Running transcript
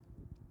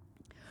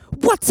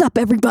What's up,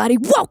 everybody?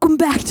 Welcome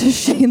back to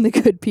Shay and the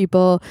Good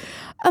People.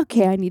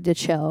 Okay, I need to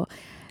chill.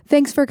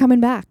 Thanks for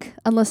coming back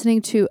and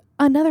listening to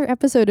another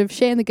episode of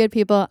Shay and the Good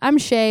People. I'm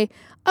Shay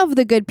of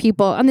the Good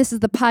People, and this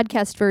is the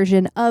podcast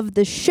version of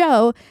the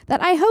show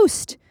that I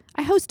host.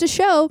 I host a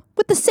show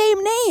with the same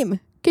name.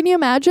 Can you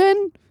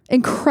imagine?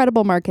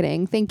 Incredible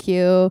marketing. Thank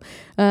you.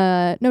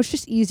 No, it's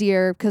just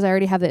easier because I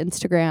already have the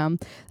Instagram.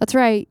 That's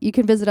right. You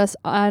can visit us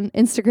on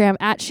Instagram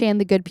at Shay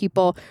and the Good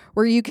People,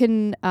 where you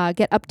can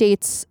get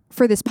updates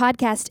for this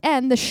podcast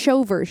and the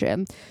show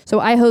version. So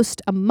I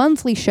host a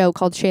monthly show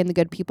called Shay and the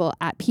Good People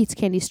at Pete's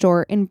Candy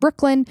Store in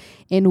Brooklyn,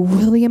 in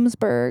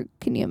Williamsburg.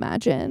 Can you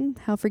imagine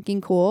how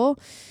freaking cool?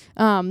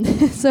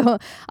 So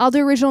I'll do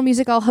original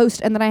music, I'll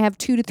host, and then I have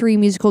 2 to 3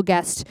 musical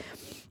guests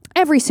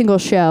every single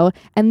show.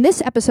 And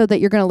this episode that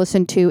you're going to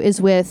listen to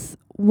is with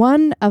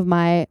one of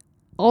my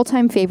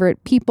all-time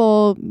favorite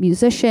people,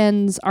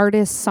 musicians,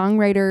 artists,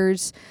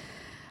 songwriters,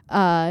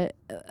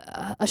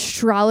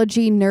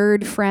 astrology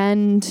nerd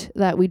friend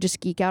that we just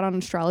geek out on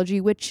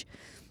astrology, which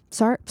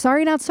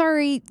sorry, not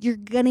sorry. You're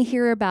going to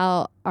hear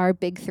about our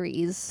big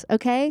threes.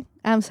 Okay.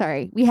 I'm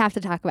sorry. We have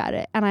to talk about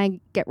it. And I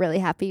get really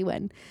happy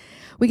when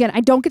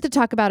I don't get to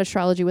talk about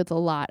astrology with a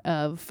lot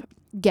of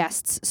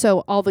guests.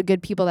 So all the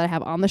good people that I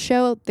have on the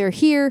show, they're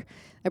here.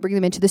 I bring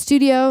them into the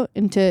studio,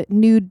 into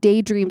New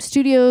Daydream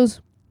Studios.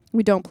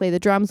 We don't play the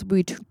drums.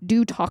 We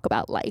do talk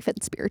about life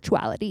and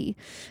spirituality.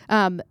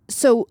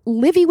 So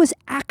Livy was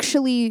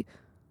actually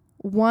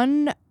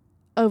one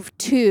of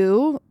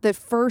 2, the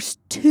first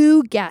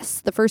 2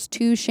 guests, the first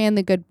 2 Shay and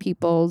the Good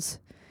Peoples,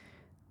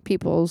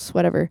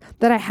 whatever,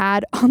 that I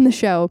had on the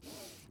show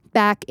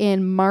back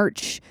in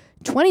March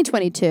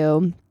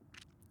 2022.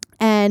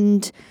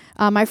 And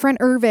my friend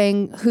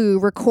Irving,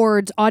 who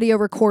audio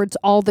records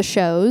all the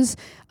shows,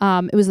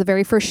 it was the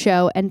very first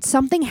show, and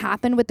something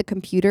happened with the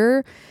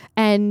computer,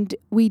 and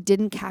we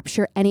didn't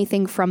capture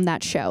anything from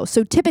that show.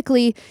 So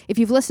typically, if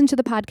you've listened to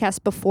the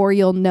podcast before,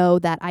 you'll know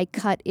that I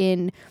cut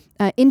in,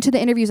 into the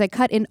interviews, I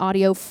cut in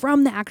audio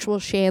from the actual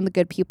Shay and the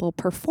Good People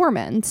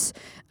performance.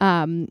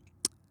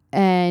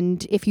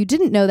 And if you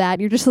didn't know that,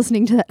 you're just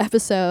listening to the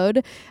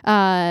episode,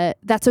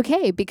 that's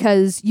okay,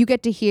 because you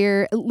get to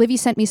hear, Livy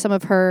sent me some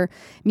of her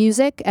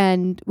music,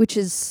 and which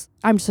is,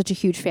 I'm such a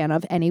huge fan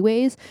of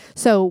anyways.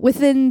 So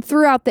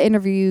throughout the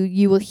interview,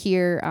 you will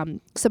hear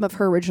some of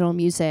her original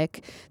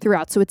music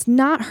throughout. So it's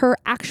not her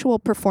actual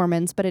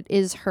performance, but it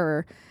is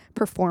her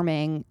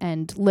performing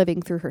and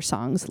living through her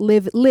songs.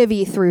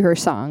 Livy through her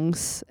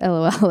songs.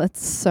 LOL,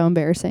 that's so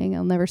embarrassing.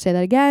 I'll never say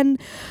that again.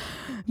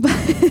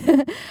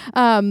 But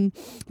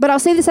I'll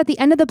say this at the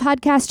end of the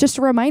podcast, just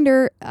a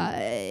reminder,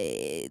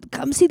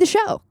 come see the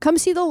show. Come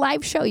see the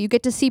live show. You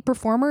get to see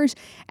performers,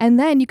 and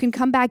then you can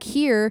come back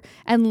here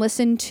and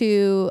listen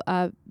to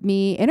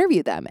me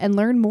interview them and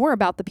learn more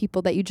about the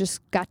people that you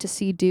just got to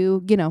see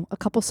do, a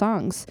couple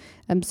songs.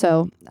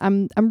 So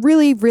I'm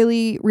really,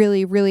 really,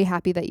 really, really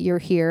happy that you're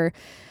here.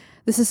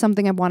 This is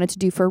something I've wanted to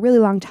do for a really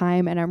long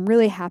time, and I'm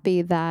really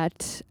happy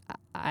that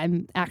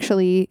I'm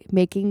actually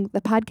making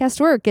the podcast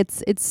work.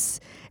 It's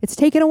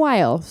taken a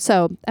while,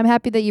 so I'm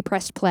happy that you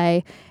pressed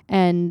play.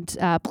 And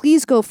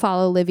please go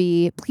follow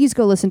Livy. Please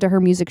go listen to her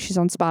music. She's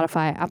on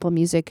Spotify, Apple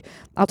Music.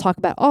 I'll talk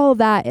about all of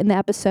that in the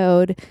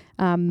episode,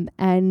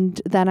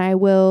 and then I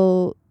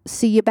will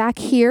see you back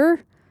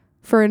here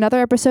for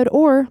another episode,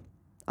 or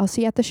I'll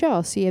see you at the show.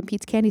 I'll see you at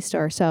Pete's Candy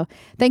Store. So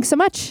thanks so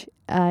much.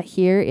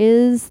 Here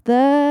is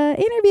the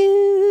interview.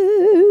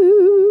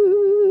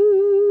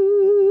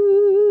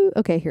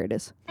 Okay, here it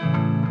is.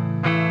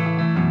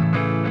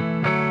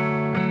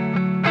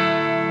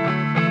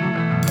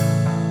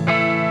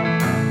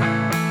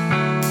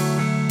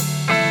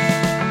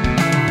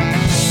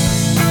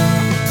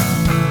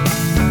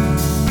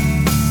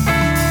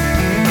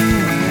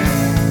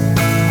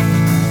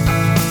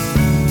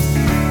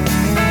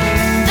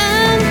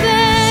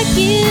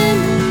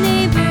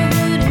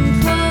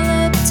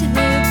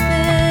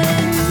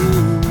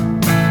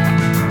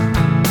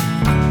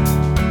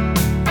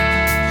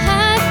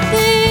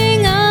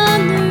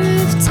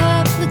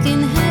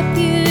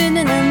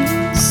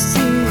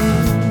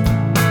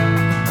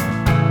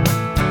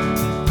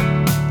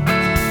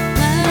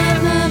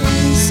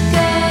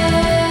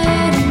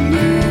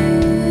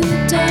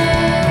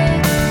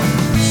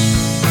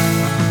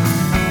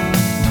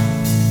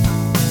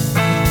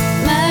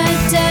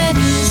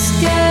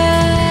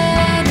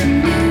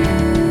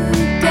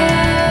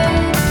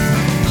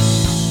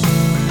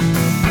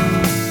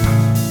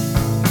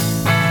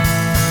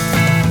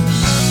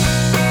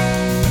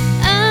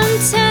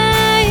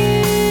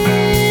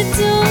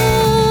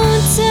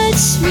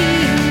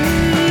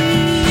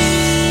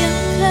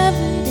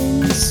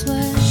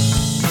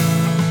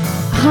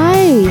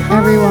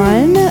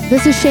 Everyone,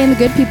 this is Shay and the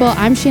Good People.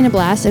 I'm Shayna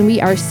Blass, and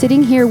we are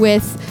sitting here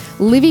with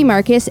Livy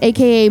Marcus,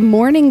 aka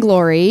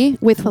Morninglory,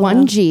 with Hello.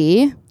 1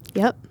 G.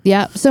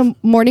 Yep. So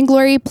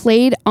Morninglory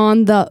played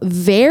on the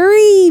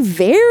very,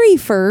 very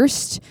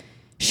first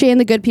Shay and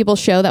the Good People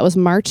show. That was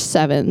March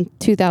 7th,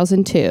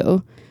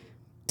 2002.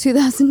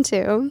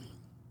 2002.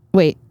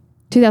 Wait,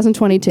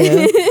 2022.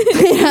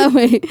 Yeah,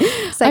 wait.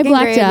 I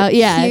blacked grade, out.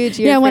 Yeah. huge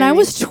year Yeah, when for I me.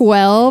 was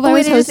 12, I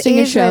was hosting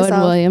a show in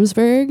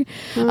Williamsburg.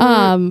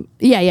 Yeah.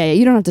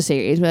 You don't have to say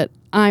your age, but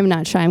I'm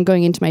not shy. I'm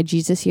going into my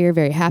Jesus year,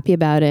 very happy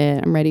about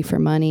it. I'm ready for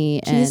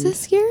money.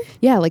 Jesus year?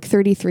 Yeah, like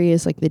 33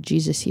 is like the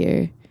Jesus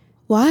year.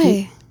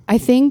 Why?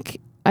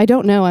 I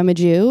don't know. I'm a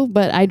Jew,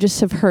 but I just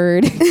have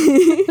heard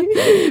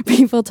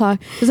people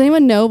talk. Does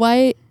anyone know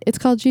why it's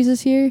called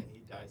Jesus year?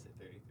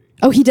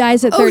 He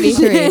dies at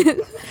 33. Wait,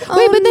 but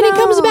then he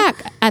comes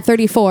back at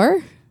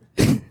 34.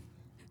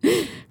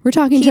 We're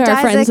talking to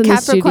our friends in the studio. He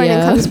dies at Capricorn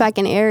and comes back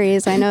in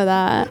Aries. I know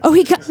that.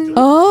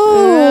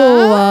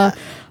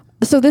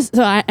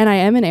 I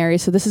am an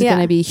Aries, so this is going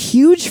to be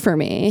huge for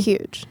me.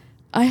 Huge.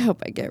 I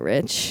hope I get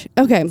rich.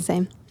 Okay.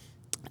 Same.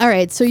 All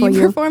right. So you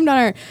performed on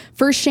our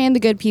first Shan the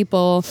Good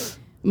People,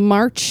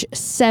 March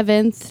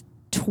 7th,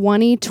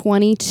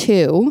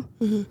 2022.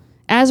 Mm-hmm.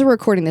 As we're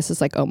recording this, is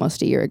like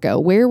almost a year ago.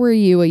 Where were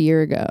you a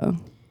year ago?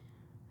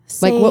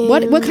 Same.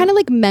 Like what kind of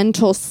like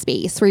mental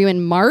space were you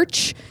in?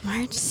 March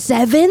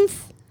 7th?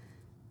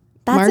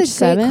 That's March a great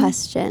 7th?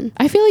 question.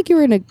 I feel like you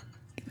were in a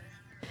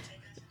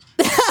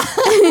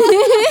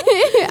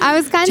I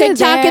was kind of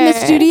TikTok in the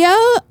studio.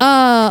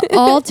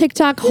 All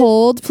TikTok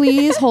hold,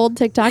 please. Hold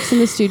TikToks in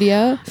the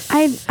studio.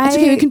 It's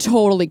okay. We can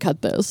totally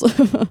cut this.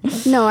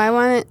 No, I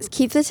want to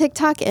keep the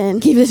TikTok in.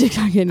 Keep the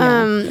TikTok in.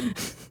 Yeah.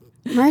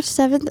 March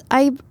 7th.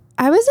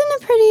 I was in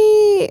a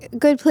pretty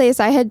good place.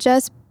 I had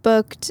just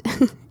booked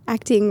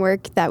acting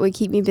work that would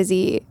keep me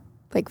busy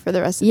like for the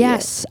rest of the year.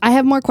 Yes, I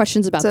have more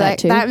questions about that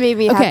too. That made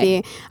me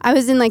happy. I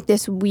was in like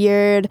this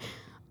weird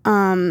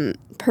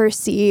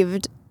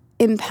perceived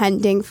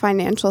impending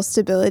financial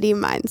stability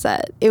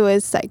mindset. It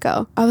was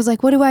psycho. I was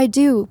like, what do I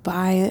do?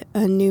 Buy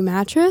a new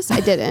mattress? I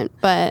didn't,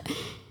 but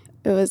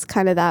it was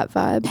kind of that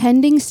vibe.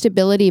 Pending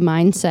stability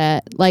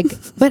mindset. Like,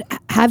 but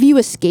have you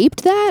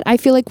escaped that? I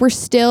feel like we're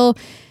still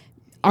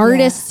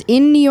artists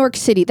in New York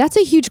City. That's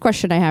a huge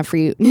question I have for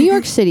you. New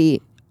York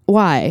City,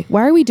 why?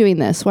 Why are we doing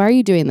this? Why are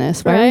you doing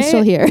this? Why are we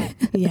still here?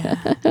 Yeah.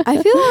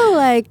 I feel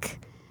like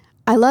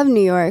I love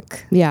New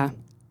York. Yeah.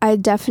 I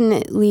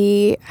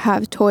definitely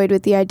have toyed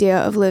with the idea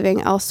of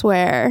living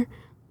elsewhere,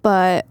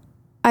 but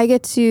I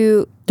get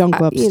to... Don't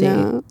go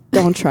upstate.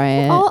 Don't try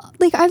it.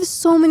 I have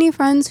so many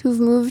friends who've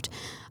moved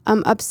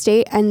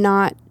upstate and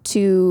not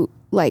to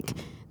like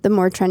the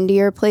more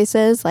trendier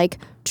places, like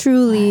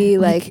truly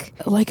like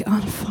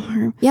on a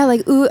farm. Yeah,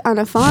 like on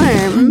a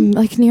farm.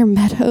 Like near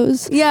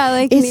meadows. Yeah,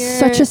 like it's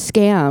such a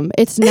scam.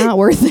 It's not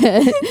worth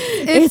it.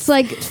 It's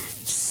like,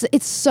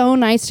 it's so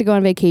nice to go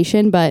on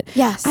vacation, but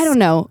yes. I don't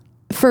know.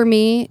 For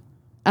me,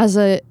 as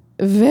a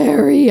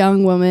very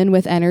young woman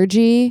with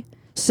energy,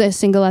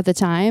 single at the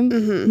time,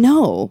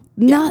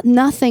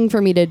 nothing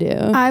for me to do.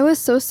 I was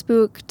so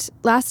spooked.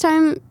 Last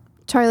time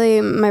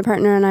Charlie, my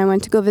partner, and I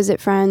went to go visit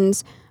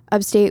friends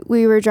upstate,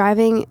 we were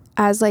driving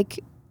as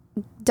like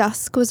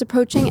dusk was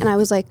approaching, and I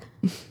was like,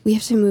 we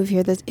have to move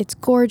here. It's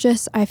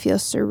gorgeous. I feel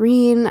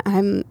serene.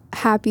 I'm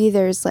happy.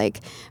 There's like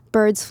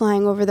birds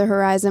flying over the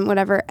horizon,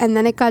 whatever. And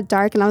then it got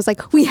dark, and I was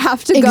like, we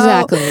have to go.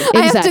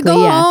 I have to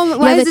go home.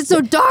 Why is it so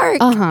dark?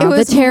 It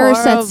was the terror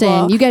horrible. sets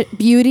in. You get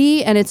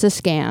beauty, and it's a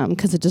scam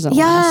because it doesn't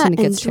last. And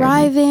it gets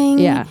driving.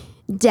 Yeah.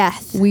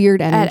 Death.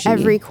 Weird energy. At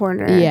every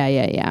corner.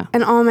 Yeah.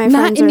 And all my friends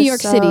not in New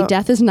York City.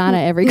 Death is not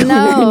at every corner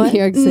in New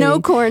York City.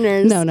 No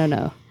corners.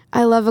 No.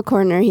 I love a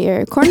corner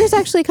here. Corner's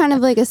actually kind of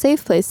like a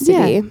safe place to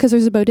be. Because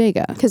there's a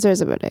bodega.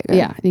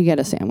 Yeah, you get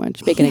a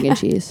sandwich. Bacon, egg, and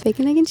cheese.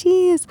 Bacon, egg, and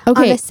cheese.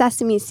 Okay. On a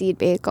sesame seed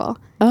bagel.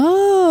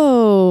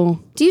 Oh.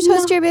 Do you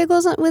toast your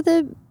bagels with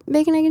a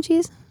bacon, egg, and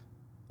cheese?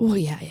 Well,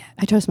 yeah.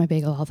 I toast my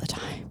bagel all the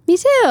time. Me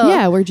too.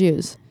 Yeah, we're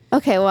Jews.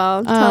 Okay,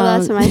 well, tell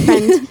that to my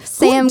friend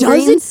Sam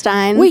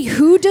Greenstein. Wait,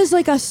 who does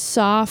like a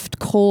soft,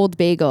 cold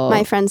bagel?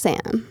 My friend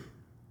Sam.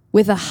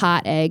 With a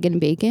hot egg and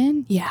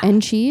bacon? Yeah.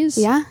 And cheese?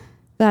 Yeah.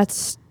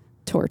 That's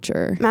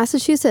torture.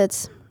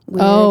 Massachusetts.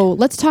 Weird. Oh,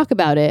 let's talk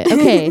about it.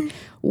 Okay.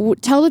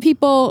 Tell the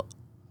people,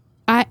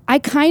 I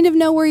kind of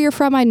know where you're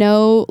from. I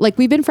know, like,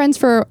 we've been friends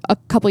for a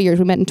couple years.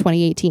 We met in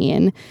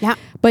 2018. Yeah.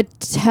 But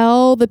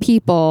tell the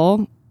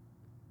people,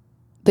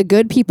 the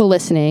good people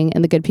listening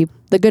and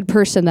the good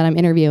person that I'm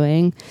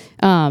interviewing,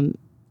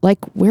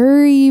 like,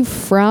 where are you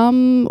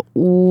from?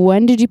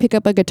 When did you pick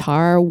up a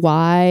guitar?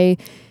 Why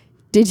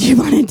did you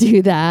want to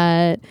do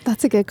that?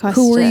 That's a good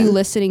question. Who were you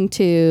listening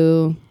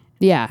to?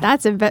 Yeah,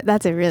 that's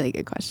a really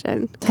good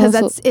question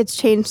because it's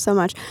changed so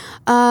much.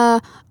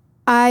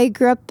 I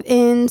grew up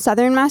in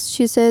southern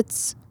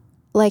Massachusetts,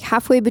 like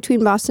halfway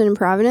between Boston and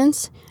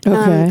Providence.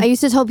 Okay. I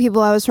used to tell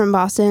people I was from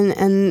Boston,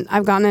 and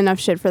I've gotten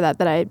enough shit for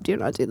that I do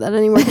not do that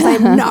anymore because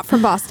I'm not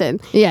from Boston.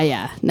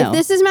 Yeah. No. If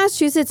this is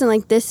Massachusetts and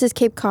like this is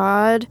Cape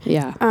Cod,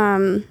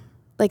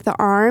 like the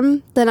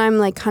arm, then I'm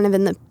like kind of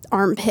in the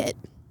armpit.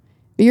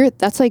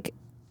 That's like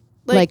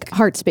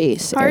heart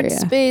space area.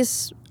 Heart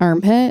space.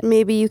 Armpit?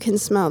 Maybe you can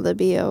smell the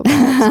BO.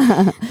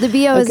 The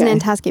BO is in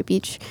Nantasket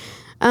Beach.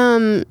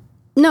 No,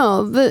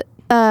 but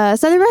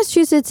southern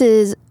Massachusetts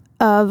is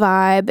a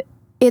vibe.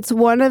 It's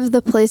one of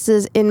the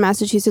places in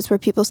Massachusetts where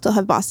people still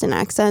have Boston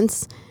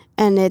accents.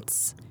 And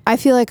I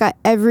feel like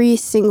every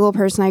single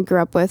person I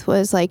grew up with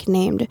was like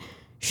named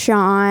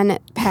Sean,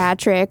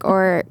 Patrick,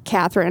 or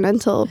Catherine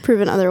until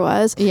proven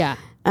otherwise. Yeah.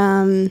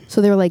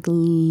 So they were like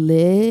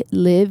Livy.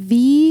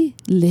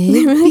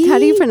 Like, how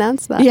do you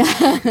pronounce that?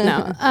 Yeah.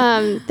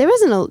 No. There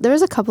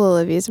was a couple of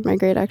Livy's in my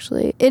grade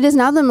actually. It is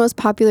now the most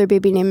popular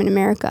baby name in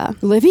America.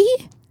 Livy?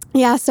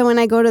 Yeah. So when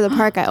I go to the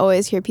park, I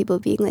always hear people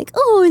being like,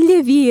 "Oh,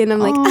 Livy," and I'm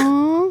like,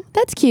 "Oh,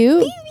 that's cute."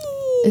 Livy.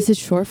 Is it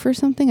short for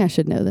something? I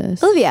should know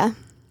this. Olivia.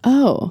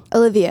 Oh.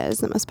 Olivia is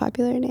the most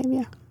popular name.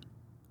 Yeah.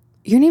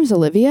 Your name's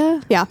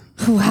Olivia? Yeah.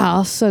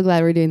 Wow. So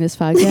glad we're doing this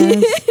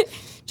podcast.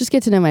 Just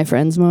get to know my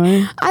friends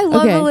more. I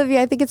love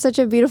Olivia. I think it's such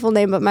a beautiful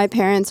name, but my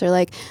parents are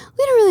like,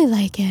 we don't really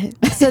like it.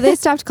 So they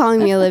stopped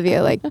calling me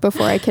Olivia like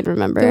before I could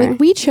remember. Like,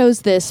 we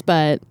chose this,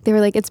 but they were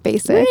like, it's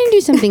basic. We're going to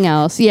do something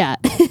else. Yeah.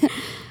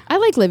 I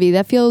like Livy.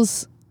 That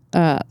feels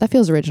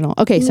original.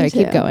 Okay, Me sorry,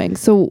 too. keep going.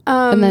 So,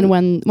 and then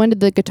when did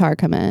the guitar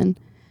come in?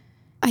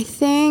 I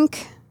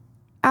think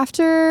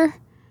after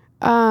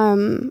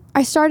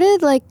I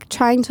started like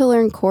trying to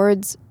learn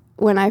chords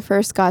when I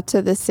first got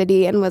to the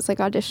city and was like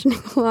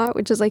auditioning a lot,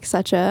 which is like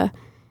such a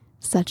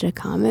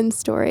common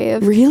story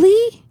of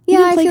Really? Yeah,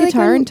 you didn't I play feel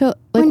guitar like until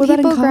like what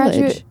about in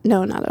college?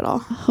 No, not at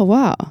all. Oh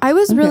wow. I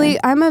was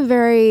I'm a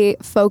very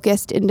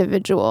focused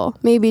individual,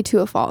 maybe to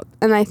a fault.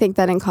 And I think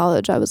that in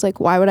college I was like,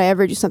 why would I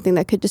ever do something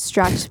that could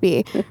distract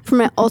me from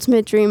my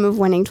ultimate dream of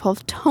winning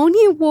 12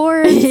 Tony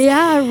Awards?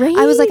 Yeah, right.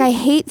 I was like, I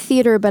hate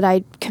theater, but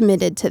I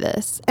committed to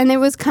this. And it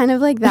was kind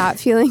of like that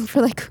feeling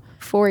for like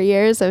 4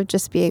 years of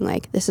just being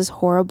like, this is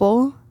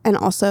horrible. And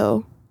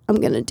also I'm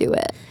going to do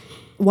it.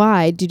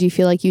 Why? Did you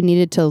feel like you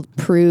needed to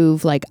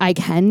prove like I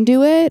can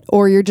do it?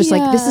 Or you're just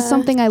like, this is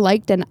something I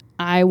liked and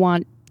I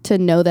want to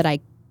know that I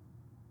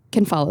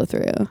can follow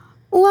through?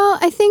 Well,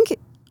 I think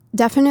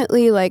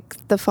definitely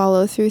like the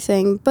follow through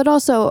thing, but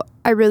also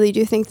I really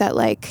do think that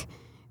like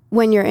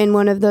when you're in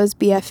one of those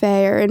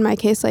BFA or in my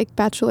case like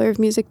Bachelor of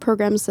Music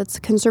programs that's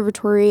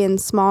conservatory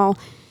and small,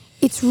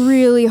 it's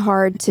really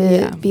hard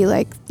to be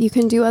like, you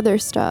can do other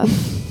stuff.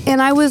 And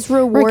I was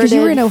rewarded. Because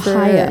you were in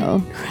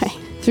Ohio. Right.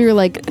 So you're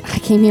like, I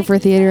came here for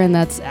theater and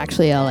that's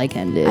actually all I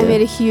can do. I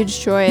made a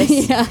huge choice.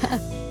 Yeah.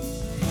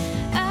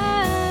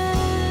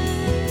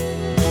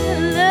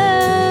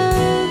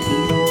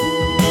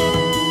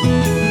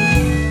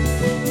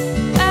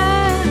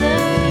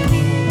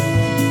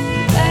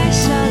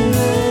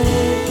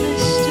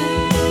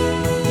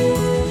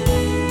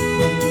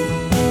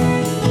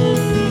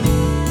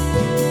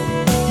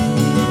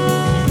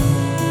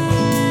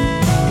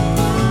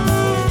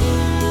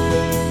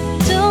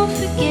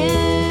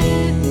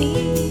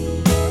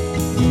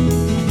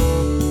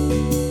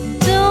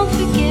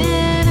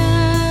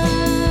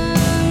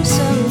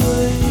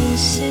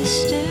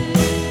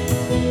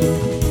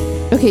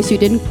 Okay, so you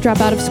didn't drop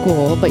out of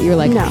school, but you're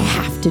like, No. I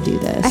have to do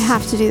this. I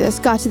have to do this.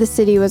 Got to the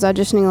city, was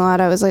auditioning a lot.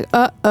 I was like,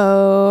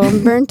 uh-oh,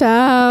 I'm burnt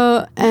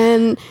out.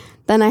 And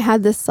then I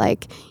had this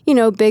like,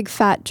 big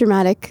fat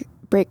dramatic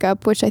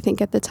breakup, which I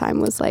think at the time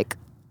was like,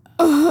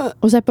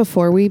 Was that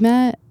before we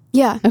met?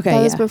 Yeah. Okay,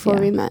 that was before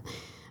we met.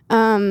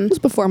 It was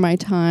before my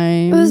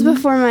time. It was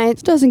before my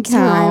doesn't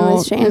time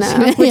with count.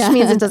 Shayna, which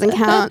means it doesn't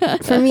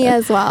count for me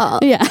as well.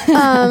 Yeah.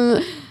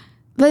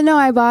 But no,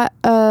 I bought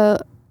a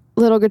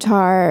little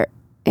guitar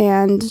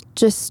and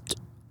just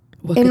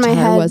What in guitar my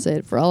head was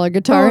it for all our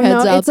guitar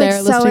heads out it's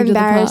there like so listening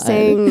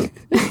embarrassing. to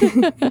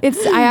the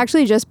pod? I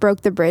actually just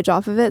broke the bridge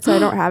off of it, so I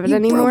don't have it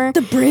anymore. Broke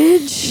the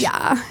bridge?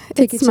 Yeah.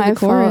 Take it it's to my the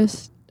chorus.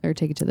 fault. Or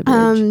take it to the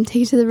bridge.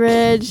 Take it to the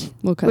bridge.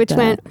 We'll cut which that.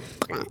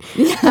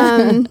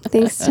 went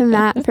thanks to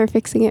Matt for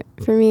fixing it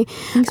for me.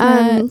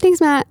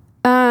 Thanks, Matt.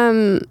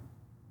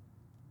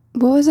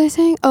 What was I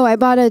saying? Oh, I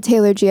bought a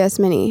Taylor GS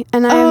Mini,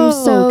 and I'm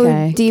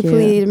so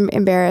deeply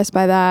embarrassed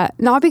by that.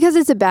 Not because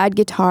it's a bad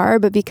guitar,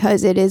 but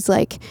because it is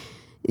like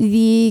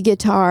the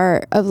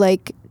guitar of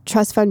like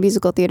trust fund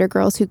musical theater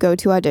girls who go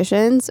to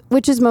auditions,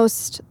 which is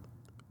most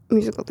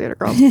musical theater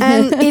girls.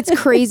 And it's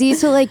crazy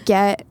to like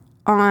get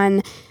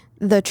on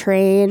the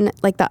train,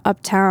 like the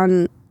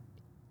Uptown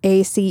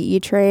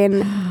ACE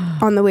train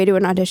on the way to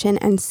an audition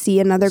and see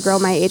another girl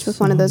my age with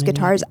one of those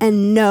guitars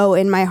and know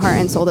in my heart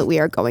and soul that we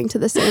are going to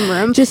the same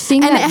room. Just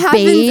seeing and that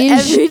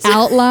beige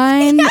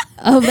outline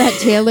of that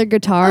Taylor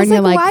guitar and you're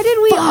like, why did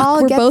we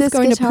all we're get both this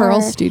going guitar? to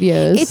Pearl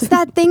Studios. It's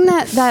that thing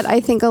that I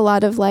think a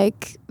lot of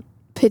like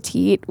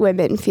petite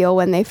women feel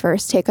when they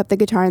first take up the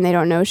guitar and they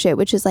don't know shit,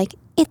 which is like,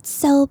 it's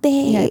so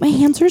big. Yeah, my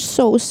hands are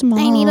so small.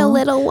 I need a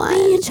little one. I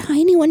need a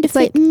tiny one to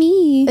fit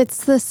me.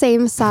 It's the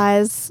same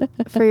size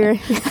for your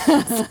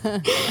hands.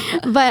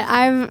 But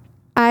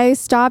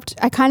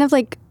I kind of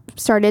like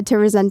started to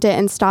resent it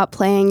and stopped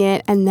playing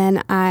it, and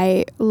then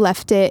I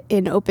left it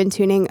in open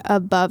tuning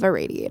above a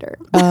radiator.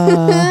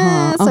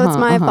 So it's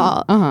my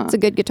fault. It's a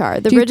good guitar.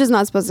 The bridge is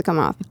not supposed to come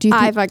off.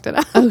 I fucked it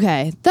up.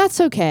 Okay, that's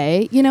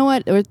okay. You know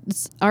what?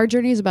 Our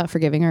journey is about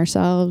forgiving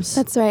ourselves.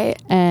 That's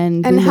right.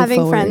 And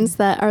having friends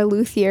that are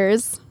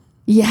luthiers.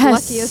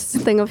 Yes. Luckiest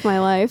thing of my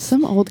life.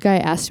 Some old guy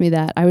asked me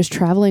that. I was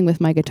traveling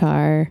with my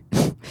guitar,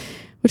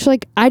 which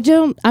like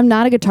I'm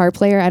not a guitar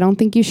player. I don't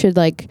think you should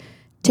like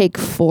take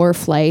 4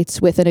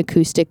 flights with an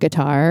acoustic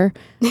guitar.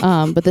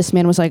 But this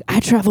man was like, I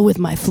travel with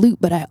my flute,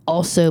 but I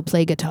also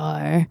play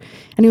guitar.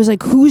 And he was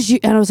like, who's you?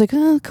 And I was like,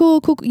 oh,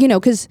 cool. You know,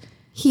 because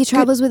he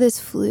travels with his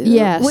flute.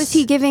 Yes. Was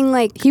he giving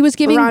like he was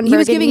giving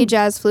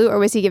jazz flute, or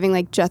was he giving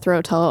like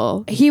Jethro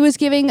Tull? He was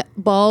giving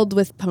bald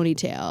with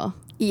ponytail.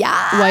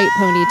 Yeah. White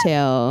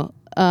ponytail.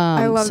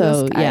 I love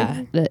this guy.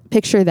 Yeah,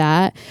 picture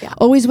that. Yeah.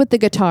 Always with the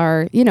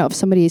guitar. You know, if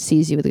somebody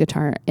sees you with a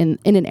guitar in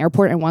an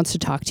airport and wants to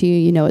talk to you,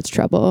 you know it's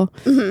trouble.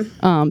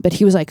 Mm-hmm. But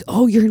he was like,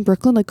 oh, you're in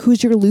Brooklyn? Like,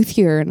 who's your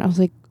luthier? And I was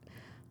like,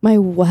 my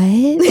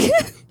what?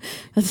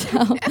 That's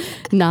how,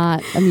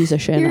 not a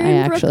musician. I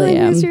actually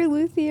am. Who's your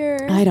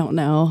luthier? I don't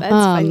know. That's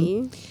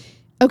funny.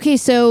 Okay,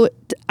 so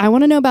I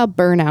want to know about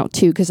burnout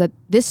too, because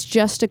this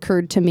just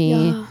occurred to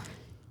me. Yeah.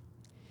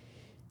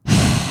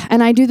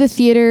 And I do the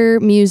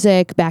theater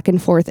music back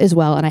and forth as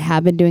well, and I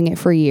have been doing it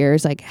for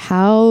years. Like,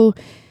 how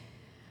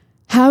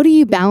do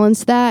you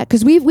balance that?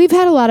 Because we've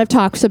had a lot of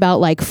talks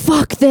about like,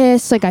 fuck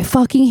this, like I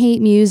fucking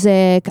hate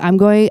music. I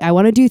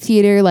want to do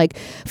theater. Like,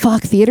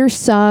 fuck, theater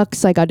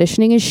sucks. Like,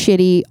 auditioning is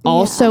shitty. Yeah.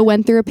 Also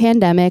went through a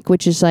pandemic,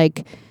 which is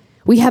like,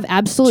 we have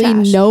absolutely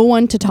trash. No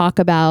one to talk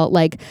about.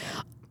 Like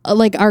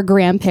our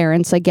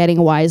grandparents, like getting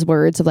wise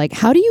words of like,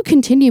 how do you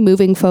continue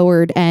moving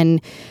forward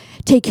and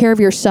take care of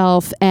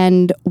yourself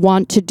and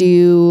want to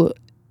do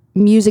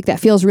music that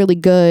feels really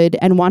good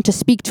and want to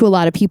speak to a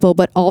lot of people,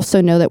 but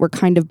also know that we're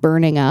kind of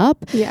burning up.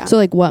 Yeah. So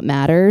like, what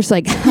matters?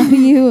 Like,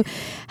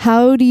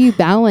 how do you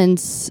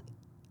balance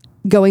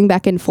going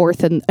back and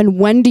forth, and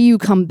when do you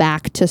come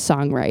back to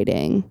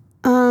songwriting?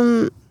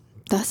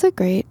 That's a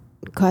great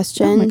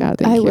question. Oh my God,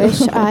 thank you.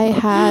 Wish I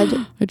had.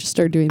 I just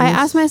started doing this. I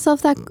ask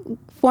myself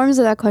forms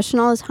of that question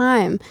all the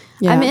time.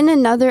 Yeah.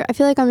 I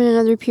feel like I'm in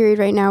another period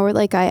right now where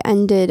like I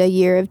ended a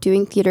year of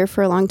doing theater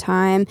for a long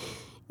time,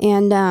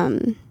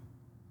 and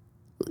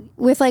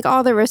with like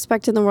all the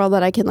respect in the world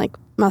that I can like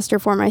muster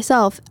for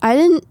myself, I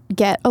didn't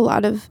get a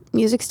lot of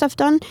music stuff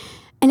done,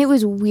 and it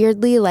was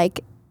weirdly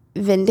like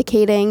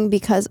vindicating,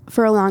 because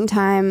for a long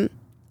time,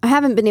 I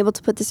haven't been able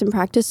to put this in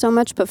practice so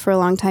much, but for a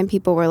long time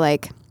people were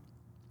like,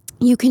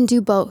 you can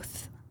do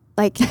both.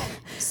 Like,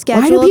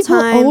 schedule time. Why do people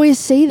always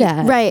say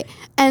that? Right.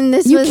 And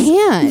this you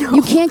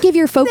can't give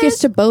your focus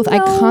to both. I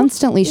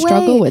constantly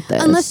struggle with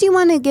this. Unless you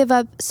want to give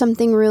up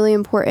something really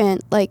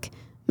important like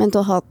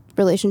mental health,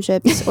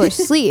 relationships, or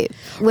sleep,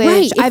 which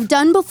right. I've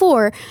done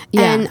before,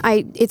 and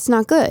it's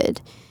not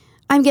good.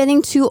 I'm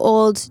getting too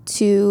old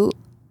to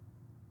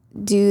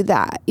do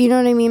that. You know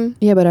what I mean?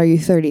 Yeah, but are you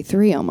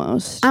 33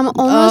 almost? I'm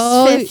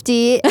almost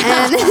 50.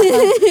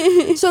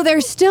 And so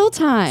there's still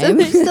time.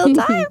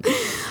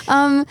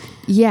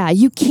 Yeah,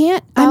 you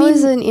can't. That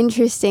was an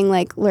interesting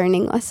like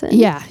learning lesson.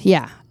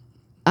 Yeah.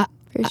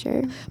 For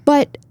sure.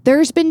 But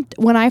there's been,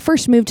 when I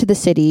first moved to the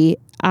city,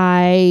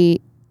 I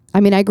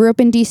grew up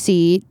in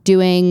DC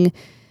doing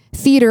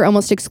theater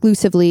almost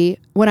exclusively.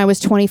 When I was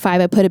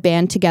 25, I put a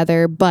band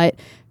together, but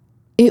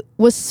it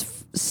was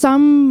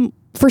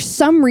for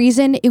some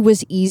reason, it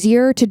was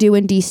easier to do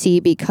in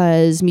DC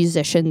because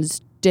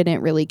musicians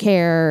didn't really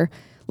care.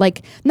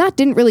 Like, not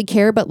didn't really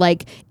care, but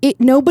like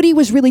nobody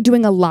was really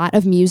doing a lot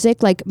of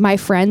music. Like, my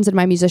friends and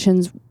my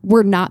musicians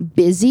were not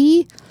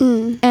busy.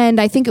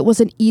 And I think it was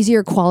an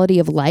easier quality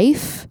of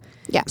life.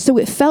 Yeah. So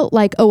it felt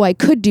like, oh, I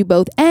could do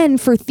both.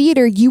 And for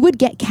theater, you would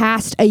get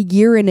cast a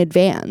year in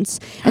advance.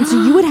 And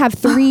so you would have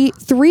three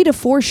to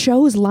 4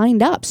 shows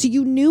lined up. So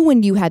you knew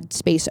when you had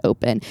space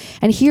open.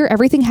 And here,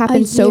 everything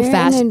happens so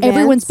fast.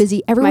 Everyone's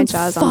busy. Everyone's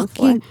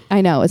fucking, I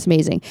know, it's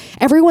amazing.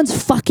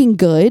 Everyone's fucking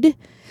good.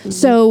 Mm-hmm.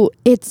 So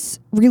it's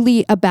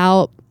really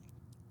about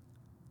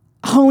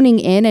honing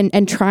in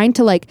and trying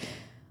to like,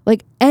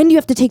 and you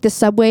have to take the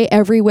subway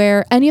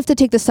everywhere, and you have to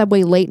take the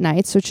subway late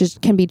nights, which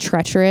can be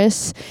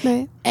treacherous.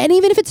 Right. And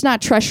even if it's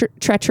not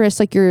treacherous,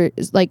 like you're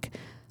like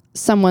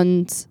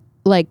someone's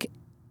like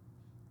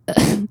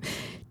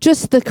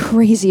just the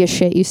craziest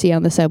shit you see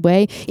on the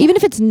subway. Even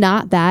if it's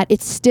not that,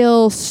 it's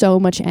still so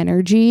much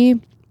energy.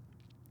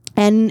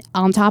 And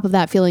on top of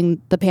that,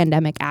 feeling the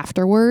pandemic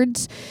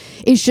afterwards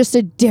is just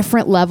a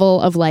different level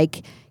of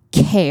like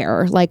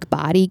care, like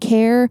body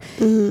care.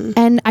 Mm-hmm.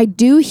 And I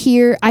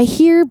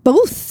hear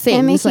both things.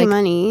 And making like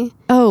money.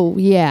 Oh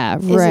yeah,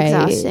 is right.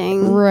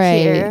 Exhausting.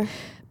 Right. Here.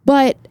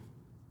 But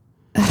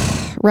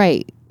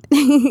right.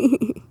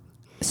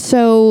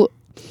 So,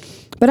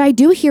 but I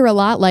do hear a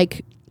lot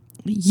like,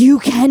 you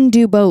can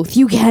do both.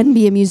 You can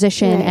be a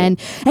musician, right.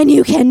 and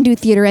you can do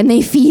theater, and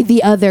they feed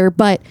the other.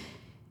 But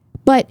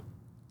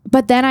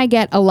then I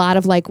get a lot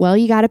of like, well,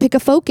 you got to pick a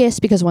focus,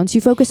 because once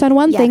you focus on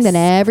one thing, then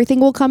everything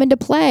will come into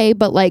play.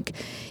 But like,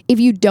 if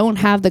you don't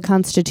have the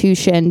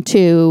constitution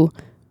to,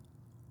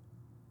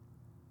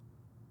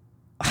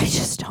 I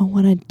just don't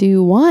want to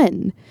do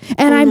one.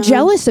 And I'm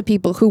jealous of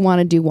people who want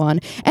to do one.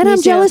 And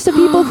I'm jealous of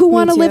people who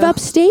want to live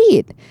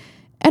upstate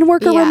and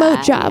work a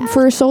remote job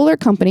for a solar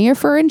company or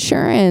for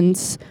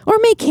insurance or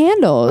make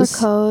candles. Or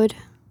code.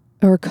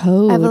 Or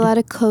code. I have a lot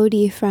of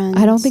Cody friends.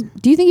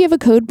 Do you think you have a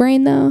code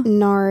brain though?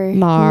 No.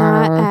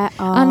 Not at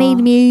all. I need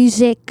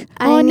music.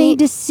 I need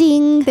to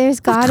sing. There's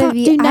gotta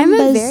be. I'm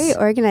a very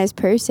organized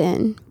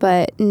person,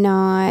 but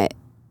not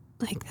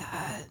like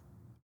that.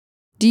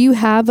 Do you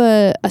have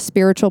a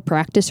spiritual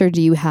practice, or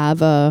do you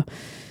have a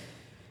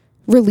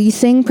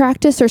releasing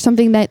practice, or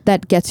something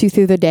that gets you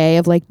through the day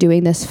of like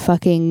doing this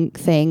fucking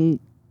thing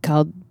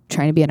called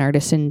trying to be an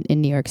artist in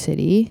New York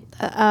City?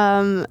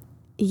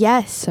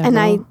 Yes. Several.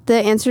 And the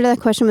answer to that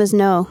question was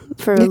no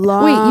for a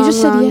long, Wait, you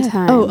just said long yeah.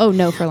 time. Oh,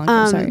 no, for a long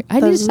time. Sorry. I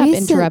need to stop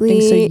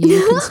interrupting so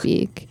you can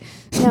speak.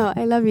 No,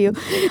 I love you.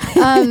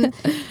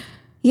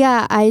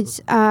 Yeah,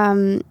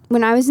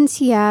 when I was in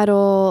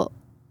Seattle,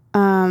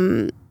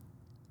 I've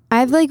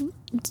like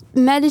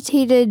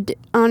meditated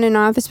on and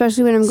off,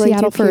 especially when I'm going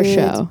Seattle through for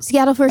periods. a show.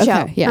 Seattle for a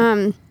show.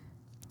 Yeah.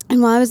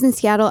 And while I was in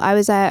Seattle, I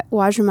was at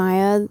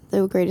Wajimaya,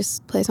 the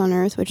greatest place on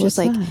earth, which is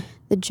like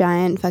the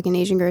giant fucking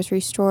Asian grocery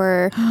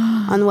store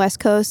on the West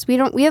Coast. We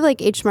have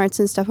like H Marts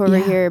and stuff over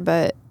here,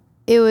 but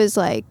it was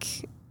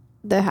like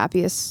the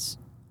happiest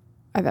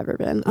I've ever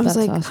been. I was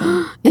like,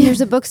 awesome. And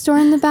there's a bookstore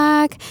in the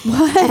back.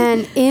 What?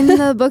 And in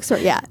the bookstore,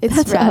 it's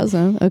That's rad.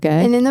 awesome.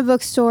 Okay. And in the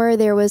bookstore,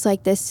 there was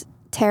like this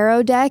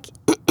tarot deck.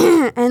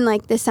 And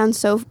like, this sounds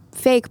so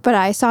fake, but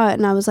I saw it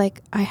and I was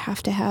like, I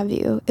have to have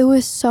you. It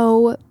was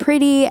so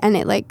pretty and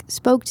it like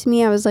spoke to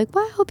me. I was like,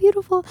 wow,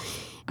 beautiful.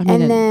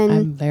 And then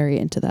I'm very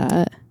into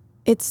that.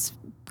 It's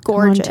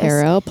gorgeous. Come on,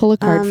 tarot, pull a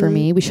card for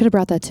me. We should have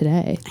brought that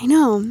today. I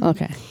know.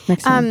 Okay.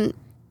 Next time.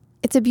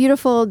 It's a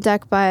beautiful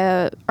deck by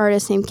a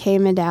artist named Kay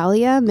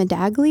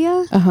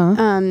Medaglia.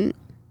 Uh-huh.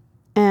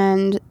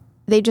 And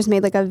they just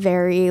made like a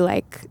very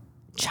like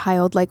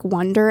childlike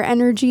wonder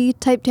energy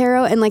type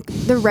tarot, and like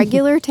the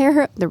regular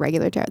tarot,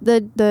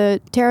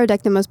 the tarot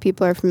deck that most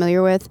people are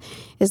familiar with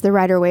is the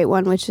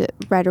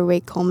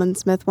Rider-Waite Coleman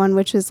Smith one,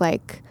 which is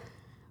like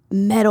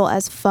metal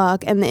as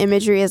fuck, and the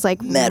imagery is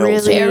like metal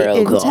really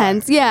intense.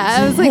 cards. Yeah,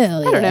 I was like,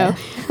 Hell I don't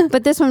know,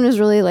 but this one was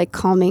really like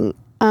calming.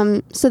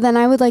 So then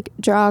I would like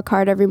draw a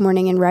card every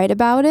morning and write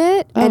about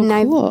it, and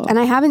cool.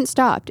 I haven't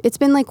stopped. It's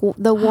been like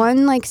the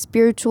one like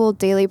spiritual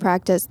daily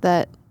practice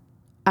that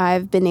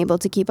I've been able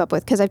to keep up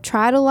with, because I've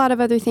tried a lot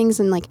of other things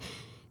and like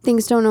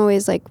things don't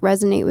always like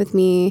resonate with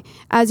me.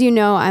 As you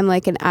know, I'm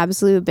like an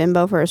absolute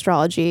bimbo for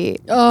astrology,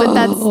 but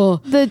that's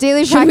the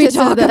daily practice.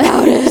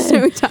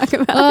 Should we talk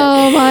about it?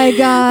 Oh my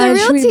God. The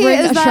real Should we tea bring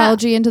is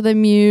astrology into the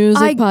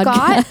music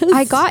podcast?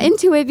 I got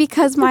into it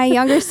because my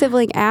younger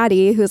sibling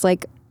Addie, who's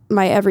like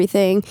my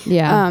everything,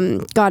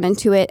 got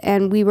into it,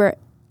 and we were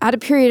at a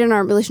period in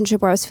our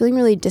relationship where I was feeling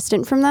really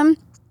distant from them,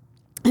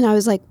 and I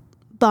was like,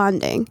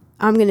 bonding.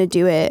 I'm going to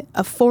do it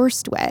a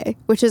forced way,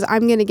 which is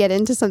I'm going to get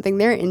into something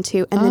they're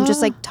into and then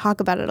just like talk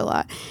about it a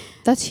lot.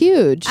 That's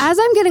huge. As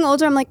I'm getting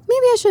older, I'm like,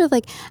 maybe I should have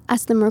like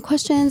asked them more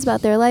questions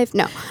about their life.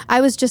 No,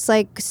 I was just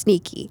like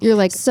sneaky. You're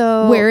like,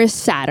 so where is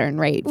Saturn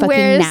right fucking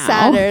where is now?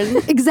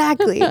 Saturn?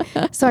 Exactly.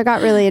 So I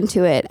got really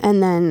into it.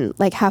 And then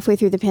like halfway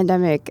through the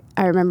pandemic,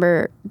 I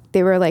remember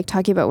they were like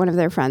talking about one of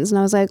their friends. And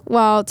I was like,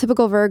 well,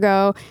 typical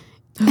Virgo.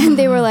 And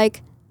they were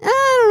like,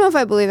 I don't know if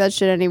I believe that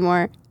shit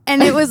anymore.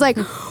 And it was like,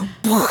 I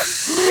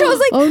was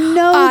like, oh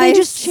no, they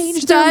just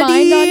changed their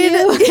mind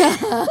on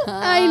you.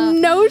 I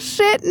know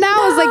shit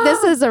now. I was like,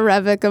 this has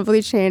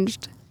irrevocably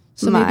changed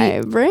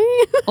my brain.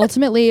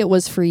 Ultimately, it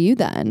was for you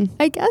then.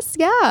 I guess,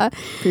 yeah.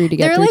 For you to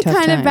get They're through like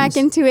tough kind of back times.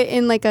 into it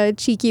in like a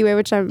cheeky way,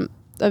 which I'm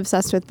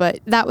obsessed with. But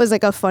that was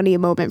like a funny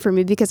moment for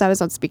me because I was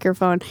on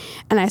speakerphone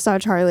and I saw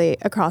Charlie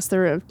across the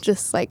room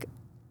just like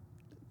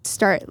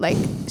start like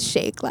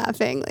shake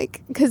laughing,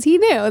 like because he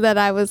knew that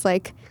I was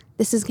like,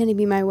 this is going to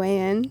be my way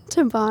in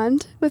to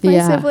bond with my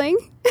sibling.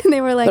 And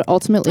they were like, but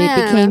ultimately it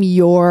became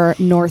your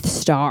North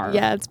Star.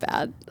 Yeah, it's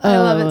bad. I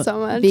love it so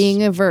much.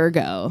 Being a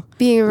Virgo.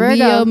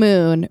 Leo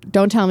moon.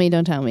 Don't tell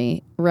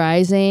me.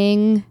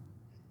 Rising.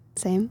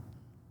 Same.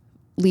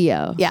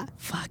 Leo. Yeah.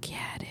 Fuck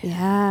yeah, dude.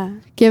 Yeah.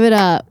 Give it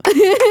up.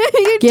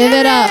 Give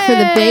it up for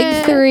the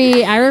big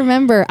three. I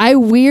remember. I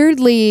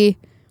weirdly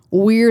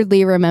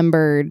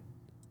remembered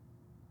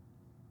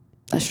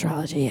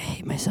astrology. I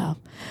hate myself.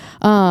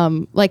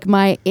 Like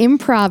my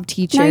improv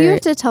teacher. Now you have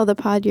to tell the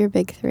pod your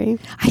big three.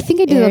 I think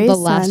I did Aries the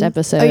last sun.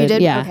 episode. Oh, you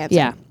did? Yeah. Okay,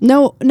 yeah.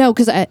 No,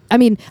 because I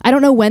mean, I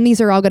don't know when these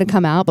are all going to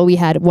come out, but we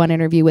had one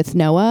interview with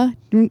Noah.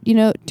 Do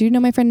you know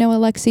my friend Noah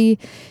Lexi?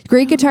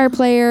 Great guitar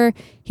player.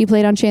 He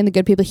played on Shane the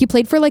Good People. He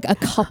played for like a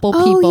couple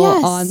people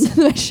on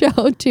the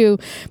show too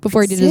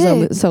before he did his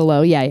own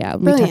solo. Yeah.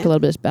 Brilliant. We talked a little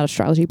bit about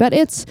astrology, but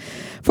it's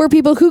for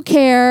people who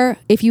care.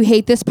 If you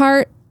hate this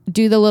part,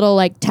 do the little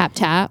like tap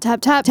 10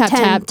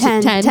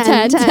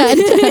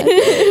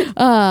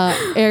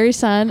 Aries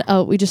sun.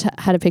 Oh, we just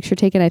had a picture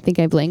taken. I think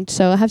I blinked,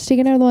 so I have to take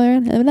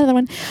another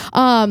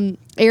one.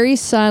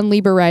 Aries sun,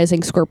 Libra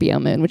rising, Scorpio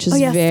moon, which is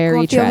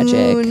very Scorpio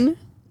tragic. Moon.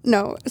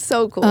 No,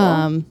 so cool.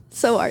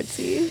 So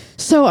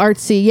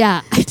artsy. Yeah,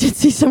 I did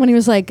see someone who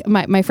was like,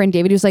 my friend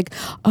David, who was like,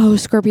 oh,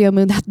 Scorpio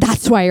moon,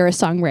 that's why you're a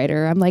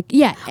songwriter. I'm like,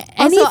 yeah.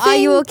 Also, are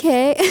you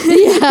okay?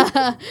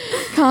 Yeah.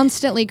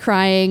 Constantly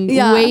crying.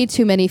 Yeah. Way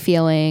too many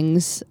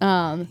feelings.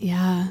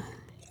 Yeah.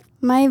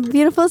 My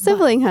beautiful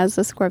sibling has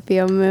a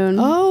Scorpio moon.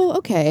 Oh,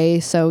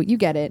 okay. So you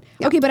get it.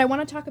 Yep. Okay, but I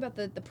want to talk about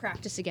the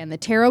practice again, the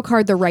tarot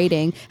card, the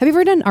writing. Have you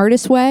ever done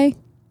Artist Way?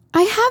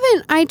 I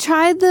haven't. I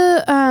tried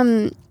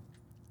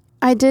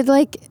I did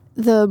like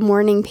the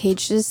morning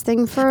pages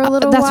thing for a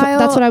little while.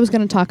 That's what I was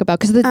going to talk about.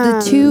 Because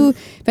the two,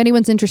 if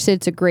anyone's interested,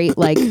 it's a great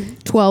like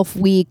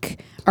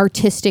 12-week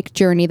artistic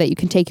journey that you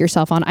can take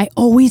yourself on. I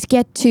always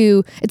get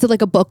to, it's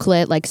like a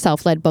booklet, like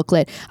self-led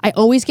booklet. I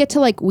always get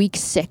to like week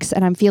 6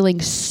 and I'm feeling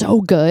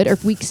so good, or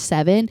week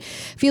 7,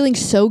 feeling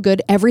so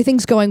good.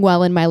 Everything's going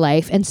well in my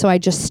life. And so I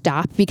just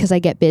stop because I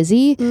get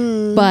busy.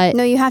 But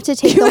no, you have to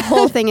take the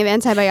whole thing of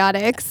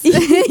antibiotics.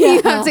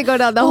 You have to go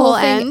down the whole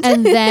end.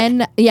 And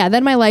then,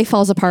 then my life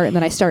falls apart and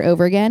then I start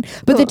over again.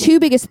 But the two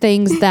biggest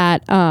things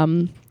that,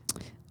 what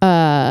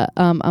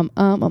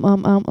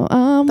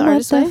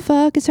the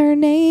fuck is her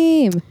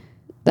name?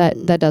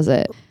 That does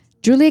it.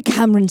 Julia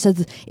Cameron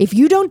says, if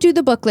you don't do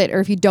the booklet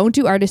or if you don't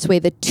do Artist Way,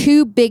 the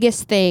two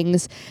biggest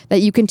things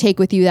that you can take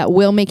with you that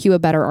will make you a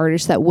better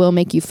artist, that will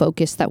make you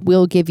focus, that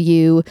will give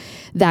you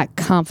that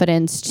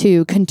confidence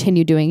to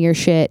continue doing your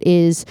shit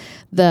is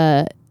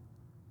the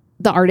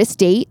artist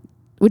date,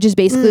 which is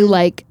basically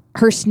like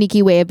her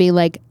sneaky way of being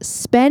like,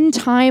 spend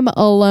time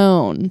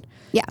alone.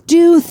 Yeah.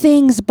 Do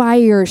things by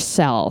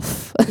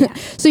yourself. Yeah.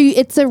 So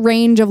it's a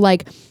range of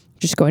like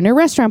just going to a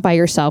restaurant by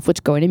yourself,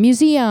 which going to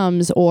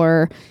museums,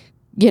 or,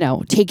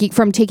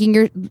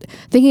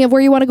 thinking of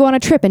where you want to go on a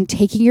trip and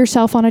taking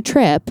yourself on a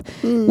trip,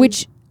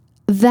 which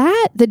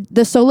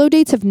the solo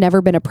dates have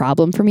never been a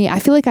problem for me. I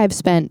feel like I've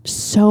spent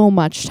so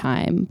much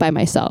time by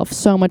myself,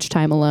 so much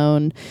time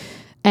alone.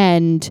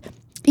 And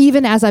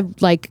even as I've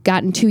like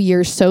gotten 2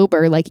 years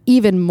sober, like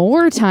even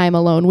more time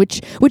alone, which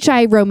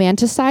I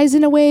romanticize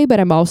in a way, but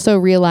I'm also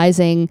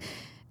realizing,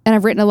 and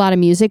I've written a lot of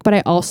music, but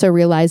I also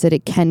realize that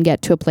it can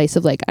get to a place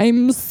of like,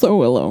 I'm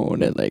so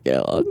alone and like,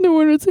 no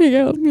one would take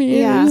out me.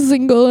 Yeah. I'm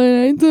single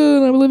and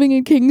I'm living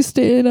in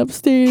Kingston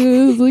upstate.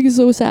 It's like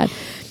so sad.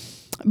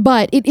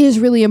 But it is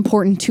really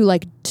important to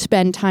like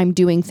spend time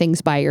doing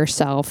things by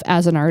yourself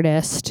as an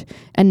artist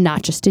and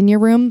not just in your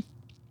room.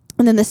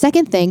 And then the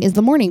second thing is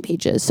the morning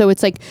pages. So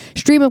it's like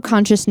stream of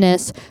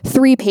consciousness,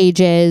 3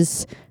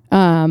 pages.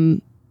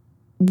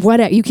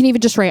 What you can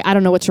even just write, I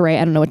don't know what to write.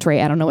 I don't know what to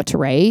write. I don't know what to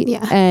write.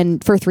 Yeah.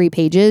 And for 3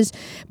 pages.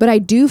 But I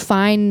do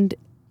find,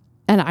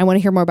 and I want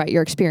to hear more about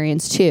your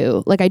experience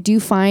too. Like I do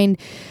find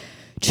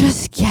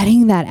just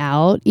getting that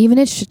out, even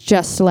if it's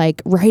just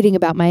like writing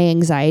about my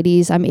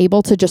anxieties, I'm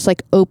able to just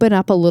like open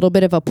up a little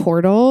bit of a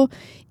portal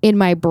in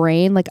my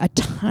brain, like a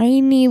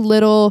tiny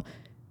little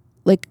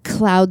like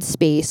cloud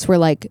space where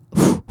like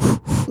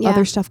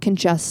other stuff can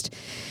just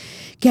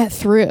get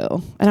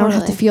through. And I don't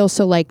have to feel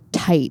so like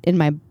tight in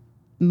my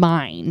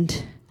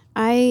mind.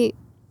 So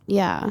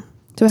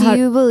do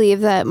you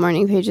believe that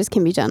morning pages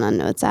can be done on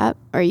Notes app?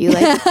 Are you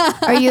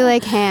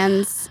like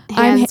hands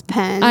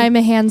pen? I'm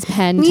a hands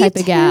pen Me type too.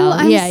 of gal.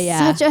 I'm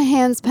yeah. such a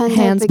hands pen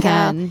type of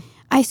gal.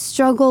 I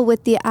struggle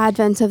with the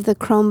advent of the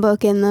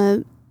Chromebook in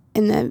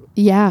the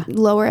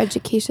lower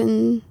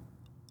education.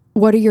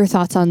 What are your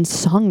thoughts on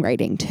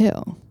songwriting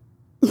too?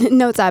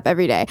 Notes app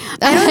every day.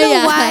 I don't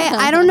know why.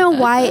 I don't know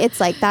why it's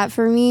like that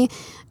for me.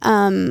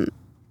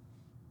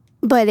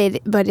 But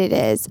it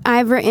is.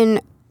 I've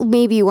written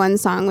maybe one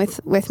song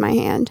with my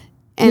hand.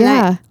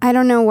 And I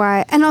don't know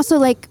why. And also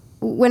like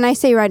when I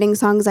say writing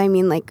songs, I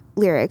mean like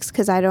lyrics,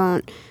 because I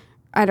don't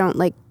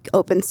like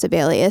open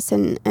Sibelius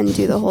and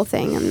do the whole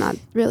thing. I'm not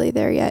really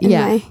there yet in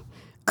my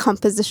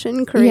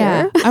composition career.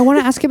 Yeah. I want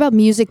to ask about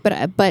music,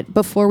 but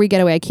before we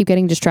get away, I keep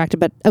getting distracted.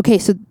 But okay,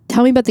 so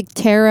tell me about the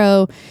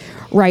tarot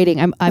writing.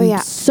 I'm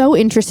so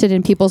interested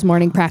in people's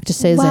morning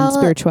practices and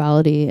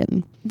spirituality.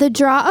 And the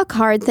draw a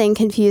card thing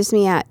confused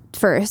me at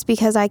first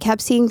because I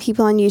kept seeing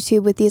people on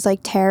YouTube with these like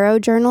tarot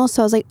journals.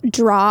 So I was like,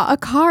 draw a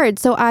card.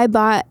 So I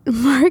bought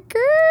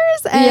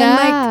markers and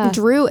like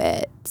drew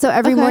it. So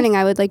every morning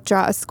I would like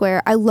draw a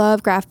square. I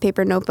love graph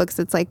paper notebooks.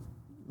 It's like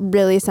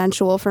really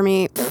sensual for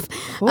me.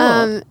 Cool.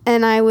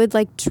 And I would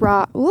like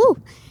draw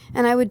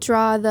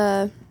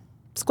the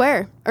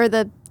square or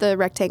the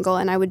rectangle,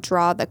 and I would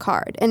draw the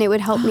card, and it would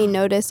help me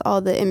notice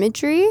all the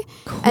imagery.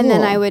 Cool. And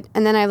then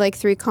I have like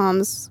 3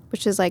 columns,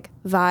 which is like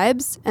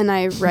vibes, and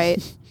I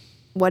write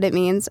what it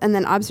means, and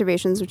then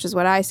observations, which is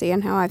what I see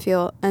and how I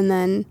feel, and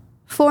then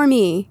for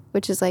me,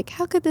 which is like,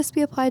 how could this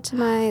be applied to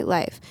my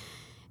life?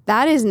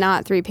 That is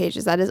not 3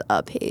 pages. That is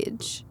a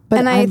page. But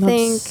and I'm I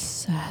think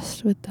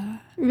obsessed with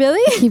that.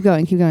 Really? Keep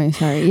going.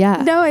 Sorry.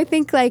 Yeah. No, I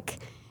think like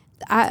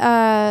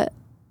I'm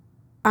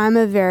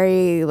a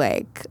very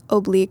like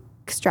oblique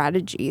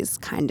strategies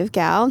kind of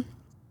gal.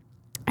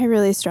 I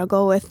really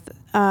struggle with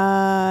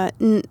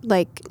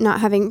like not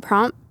having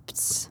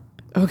prompts.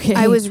 Okay.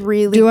 I was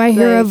really. Do I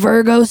hear a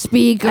Virgo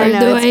speak, or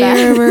do I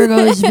hear a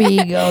Virgo speak?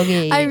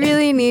 Okay. I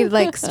really need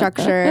like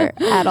structure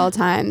at all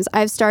times.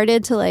 I've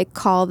started to like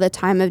call the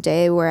time of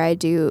day where I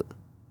do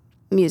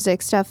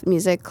music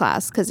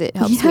class, because it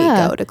helps me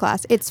go to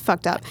class. It's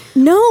fucked up.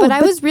 No, but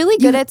I was really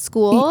good at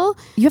school.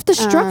 You have to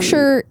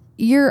structure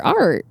your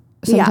art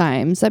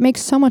sometimes. That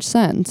makes so much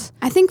sense.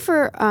 I think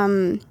for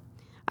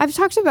I've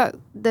talked about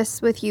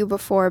this with you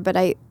before,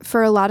 but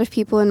for a lot of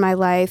people in my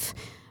life,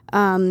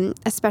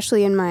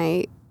 especially in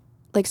my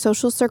like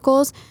social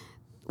circles,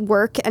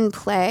 work and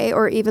play,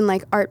 or even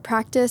like art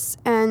practice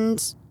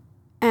and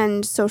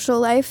social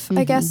life,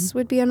 I guess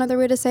would be another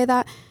way to say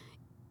that,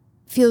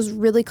 feels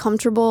really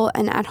comfortable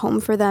and at home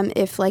for them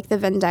if like the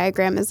Venn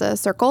diagram is a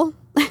circle.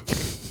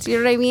 Do you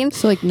know what I mean?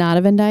 So like not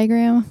a Venn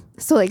diagram?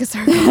 So like a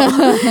circle.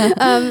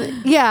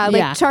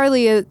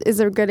 Charlie is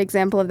a good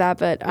example of that,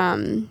 but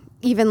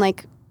even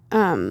like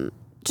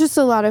just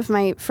a lot of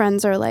my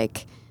friends are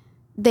like,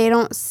 they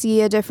don't see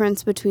a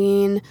difference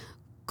between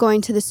going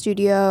to the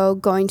studio,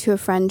 going to a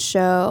friend's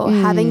show,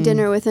 having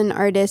dinner with an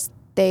artist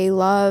they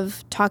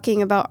love,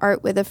 talking about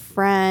art with a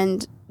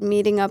friend,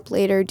 meeting up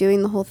later,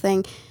 doing the whole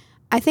thing.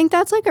 I think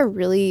that's like a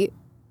really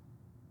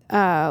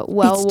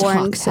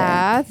well-worn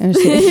path.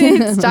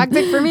 It's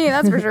toxic for me,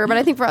 that's for sure. But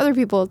I think for other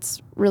people,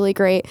 it's really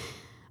great.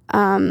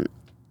 I'm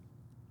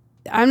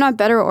not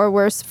better or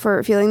worse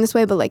for feeling this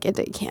way, but like I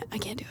can't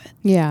do it.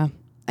 Yeah.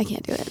 I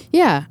can't do it.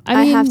 Yeah.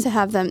 I have to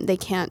have them. They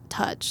can't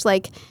touch.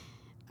 Like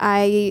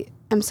I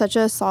am such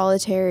a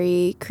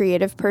solitary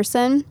creative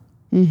person.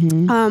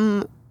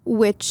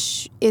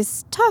 Which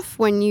is tough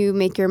when you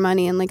make your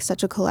money in like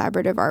such a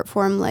collaborative art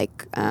form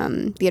like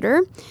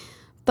theater.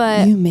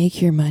 But you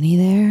make your money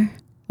there?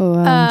 Oh,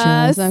 I'm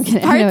jealous. I'm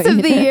kidding. Parts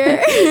of the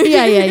year.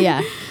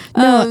 Yeah.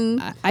 No,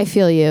 I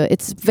feel you.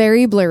 It's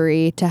very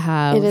blurry to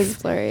have. It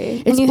is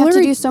blurry. And you have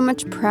to do so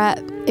much prep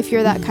if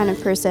you're that kind of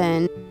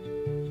person.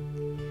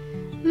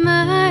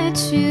 My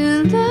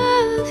true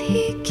love,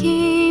 he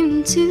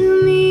came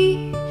to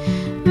me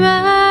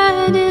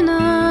riding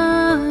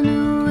on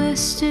a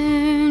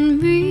western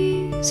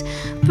breeze,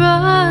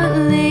 brought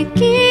Lake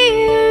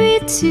Erie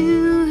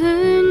to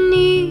her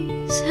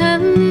knees.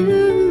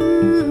 Hallelujah.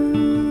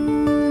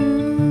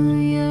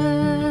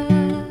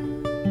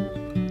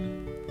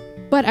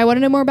 But I want to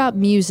know more about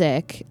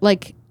music.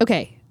 Like,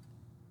 okay,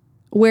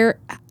 where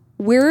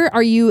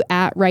are you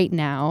at right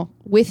now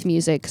with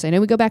music? Because I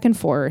know we go back and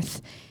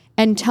forth.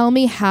 And tell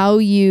me how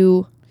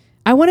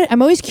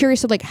I'm always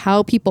curious of like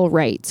how people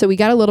write. So we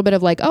got a little bit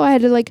of like, oh, I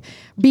had to like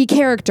be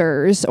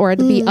characters, or I had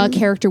to be a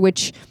character,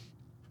 which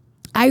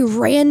I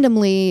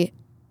randomly,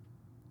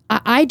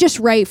 I just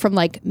write from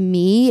like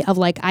me, of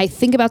like, I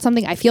think about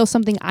something, I feel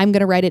something, I'm going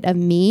to write it of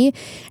me.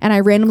 And I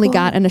randomly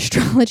got an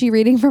astrology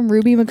reading from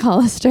Ruby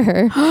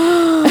McAllister.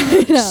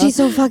 She's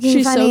so fucking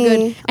She's funny. so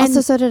good. Also, And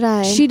so did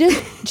I. She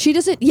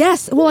doesn't,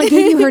 yes. Well, I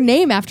gave you her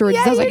name afterwards.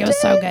 I was like, it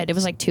was so good. It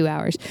was like 2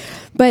 hours.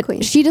 But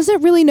Queen. She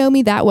doesn't really know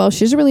me that well.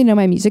 She doesn't really know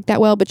my music that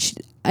well. But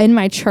in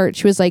my chart,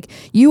 she was like,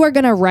 you are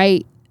going to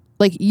write,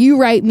 like you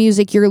write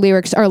music, your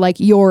lyrics are like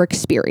your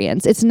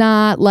experience. It's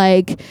not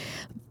like,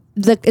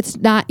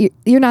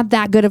 you're not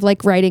that good of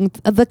like writing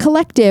the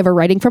collective or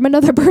writing from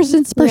another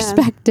person's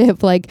perspective.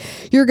 Yeah. Like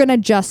you're going to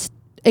just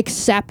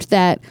accept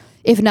that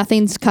if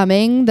nothing's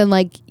coming, then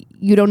like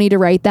you don't need to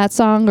write that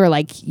song, or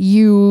like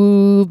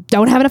you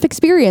don't have enough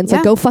experience.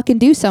 Like go fucking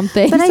do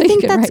something. But so I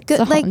think that's good.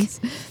 Songs. Like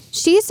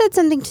she said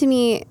something to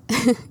me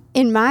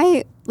in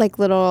my like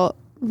little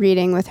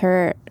reading with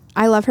her.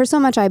 I love her so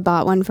much. I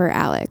bought one for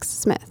Alex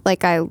Smith.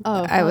 Like I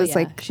was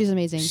like, she's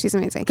amazing. She's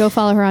amazing. Go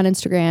follow her on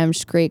Instagram.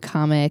 She's a great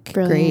comic,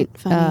 Brilliant,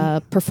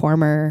 great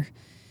performer,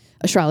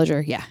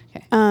 astrologer. Yeah.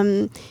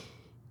 Okay.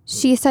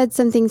 She said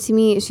something to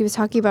me. She was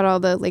talking about all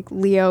the like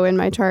Leo in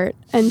my chart,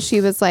 and she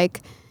was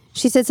like,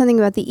 she said something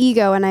about the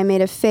ego, and I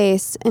made a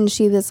face, and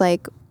she was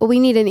like, well, we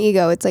need an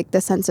ego. It's like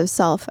the sense of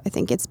self. I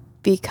think it's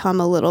become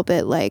a little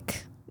bit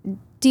like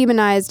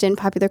demonized in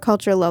popular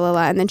culture, la la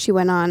la. And then she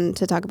went on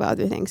to talk about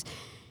other things.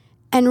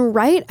 And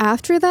right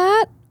after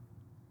that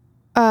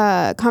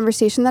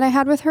conversation that I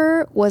had with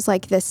her was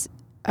like this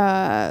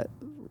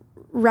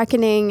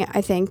reckoning,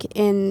 I think,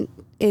 in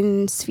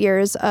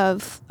spheres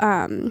of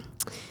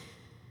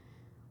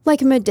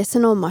like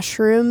medicinal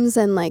mushrooms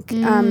and like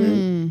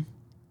kind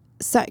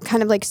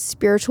of like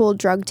spiritual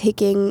drug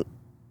taking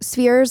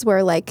spheres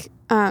where like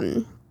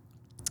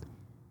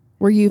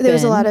were you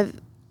there's a lot of,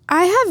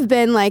 I have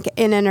been like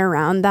in and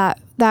around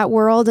that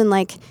world, and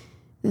like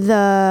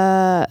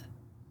the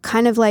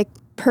kind of like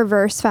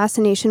perverse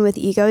fascination with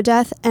ego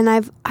death. And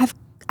I've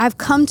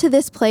come to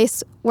this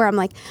place where I'm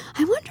like,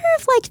 I wonder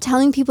if like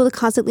telling people to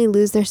constantly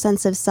lose their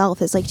sense of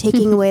self is like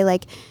taking away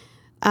like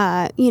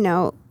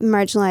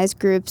marginalized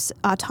groups'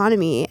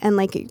 autonomy, and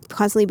like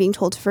constantly being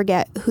told to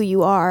forget who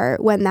you are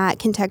when that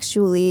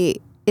contextually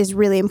is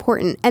really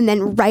important. And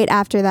then right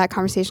after that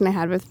conversation I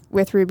had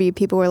with Ruby,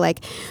 people were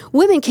like,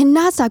 women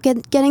cannot stop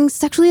getting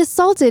sexually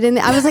assaulted. And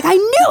I was like, I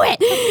knew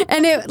it.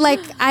 And it like,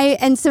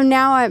 and so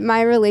now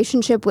my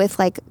relationship with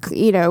like,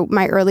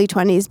 my early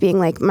 20s being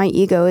like, my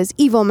ego is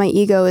evil, my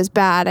ego is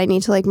bad, I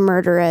need to like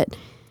murder it.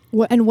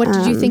 What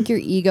did you think your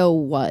ego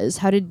was?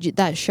 How did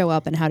that show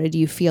up, and how did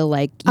you feel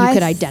like you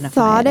could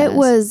identify I thought it as?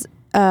 was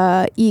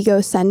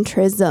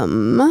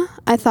egocentrism.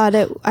 I thought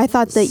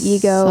the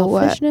ego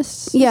selfishness.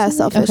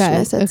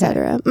 Selfishness, okay.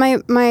 etc.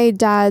 My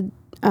dad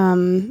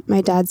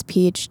my dad's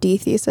PhD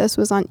thesis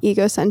was on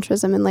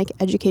egocentrism and like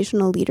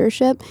educational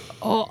leadership.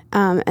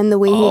 And the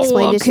way he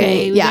explained it to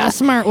me. We got a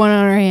smart one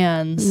on our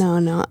hands. No.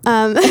 No,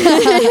 I'm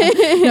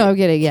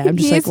kidding. Yeah, I'm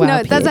just like, wow.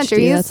 No, that's not true.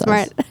 PhD, He's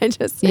smart.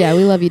 Awesome. Yeah,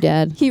 we love you,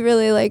 Dad. He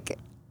really like,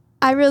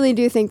 I really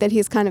do think that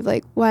he's kind of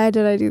like, why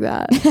did I do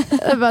that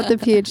about the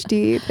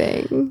PhD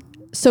thing?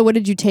 So what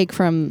did you take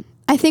from...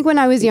 I think when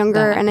I was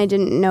younger and I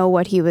didn't know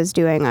what he was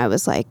doing, I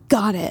was like,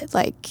 got it,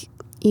 like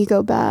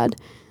ego bad.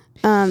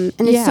 And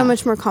it's so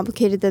much more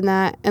complicated than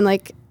that. And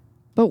like,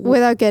 but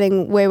without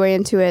getting way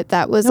into it,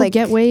 that was like...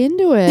 get way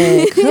into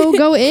it.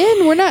 Go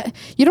in. We're not...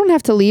 You don't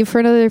have to leave for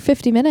another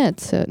 50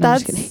 minutes. So, no, I'm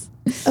just kidding.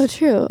 Oh,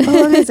 true.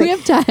 Oh, amazing. We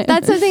have time.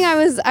 That's something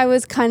I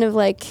was kind of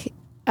like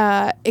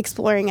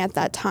exploring at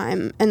that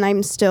time. And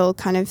I'm still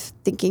kind of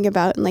thinking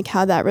about and like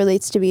how that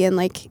relates to me and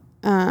like...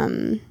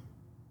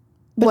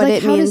 But what like,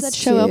 it how means does that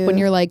show up when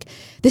you're like,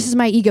 this is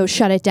my ego,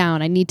 shut it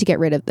down, I need to get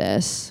rid of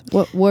this?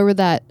 Where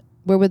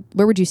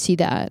would you see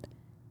that?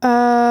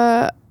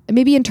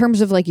 Maybe in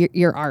terms of like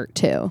your art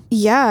too.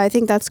 Yeah, I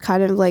think that's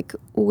kind of like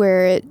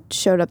where it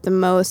showed up the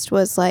most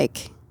was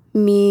like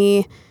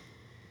me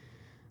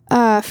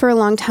for a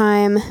long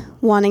time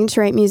wanting to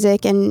write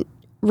music and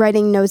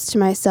writing notes to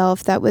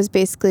myself that was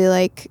basically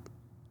like,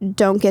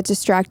 don't get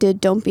distracted,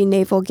 don't be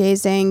navel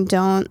gazing,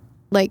 don't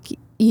like,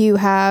 you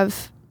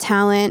have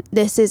talent,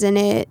 this isn't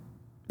it.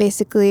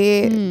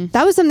 Basically,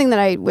 that was something that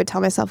I would tell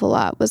myself a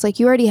lot was like,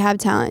 you already have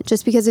talent.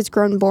 Just because it's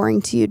grown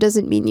boring to you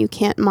doesn't mean you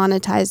can't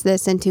monetize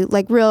this into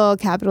like real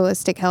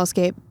capitalistic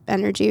hellscape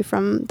energy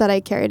from that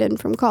I carried in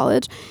from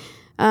college.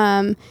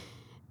 And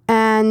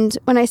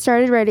when I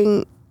started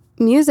writing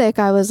music,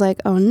 I was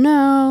like, oh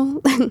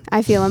no,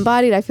 I feel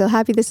embodied. I feel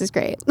happy. This is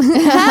great.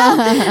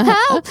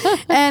 help.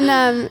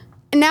 And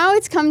now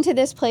it's come to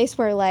this place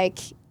where like,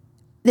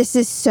 this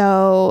is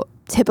so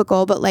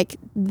typical, but like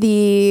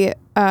the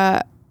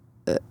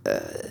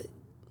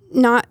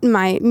not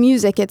my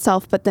music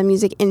itself, but the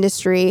music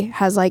industry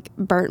has like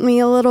burnt me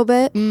a little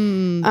bit.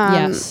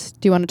 Yes.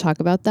 Do you want to talk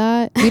about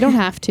that? We don't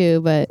have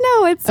to, but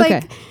no, it's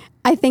okay. Like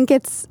I think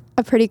it's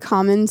a pretty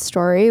common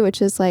story,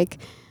 which is like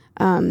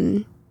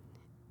I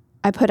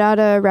put out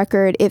a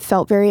record. It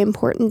felt very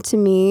important to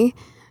me.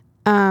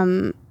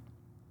 It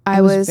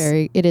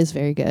is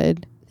very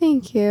good.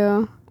 Thank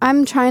you.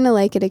 I'm trying to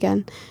like it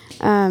again.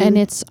 And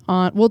it's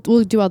on, we'll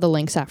do all the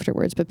links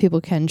afterwards, but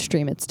people can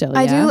stream it still.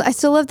 I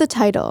still love the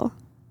title.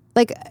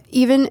 Like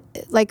even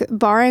like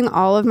barring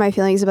all of my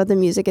feelings about the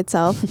music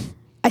itself,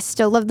 I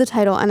still love the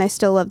title and I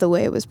still love the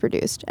way it was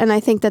produced. And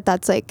I think that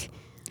that's like,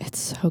 it's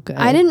so good.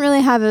 I didn't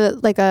really have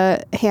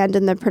a hand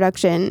in the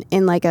production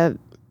in like a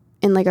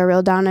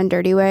real down and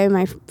dirty way.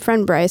 My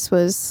friend Bryce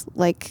was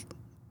like,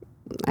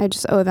 I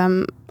just owe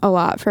them a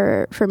lot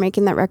for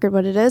making that record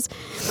what it is.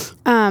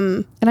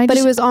 But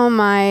it was all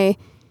my,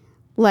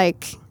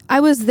 like, I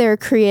was there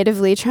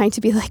creatively trying to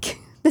be like,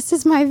 this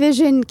is my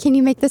vision. Can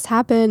you make this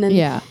happen?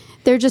 And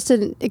they're just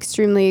an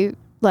extremely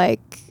like,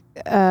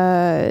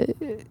 what's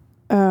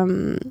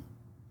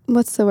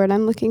the word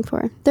I'm looking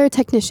for? They're a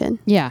technician.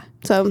 Yeah.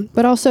 So,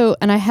 but also,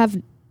 and I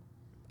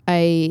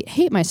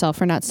hate myself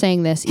for not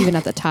saying this even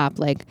at the top.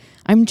 Like,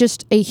 I'm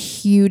just a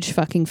huge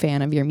fucking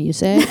fan of your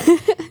music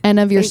and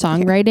of your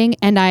songwriting.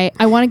 And I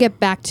want to get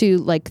back to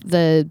like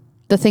the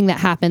thing that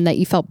happened that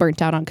you felt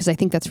burnt out on. Cause I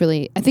think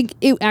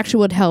it actually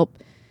would help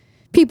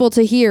people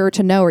to hear,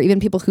 to know, or even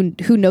people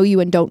who know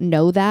you and don't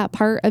know that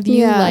part of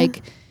you,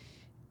 like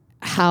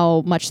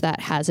how much that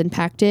has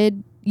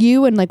impacted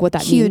you and like what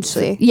that means.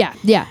 Hugely.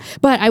 Yeah.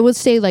 But I would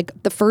say like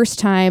the first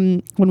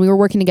time when we were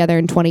working together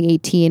in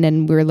 2018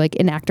 and we were like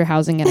in actor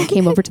housing and I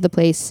came over to the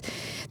place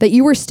that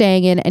you were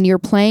staying in and you're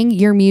playing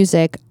your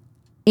music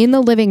in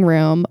the living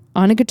room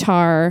on a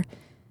guitar,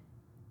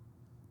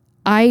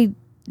 I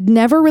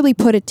never really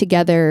put it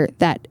together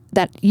that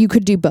you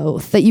could do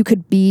both, I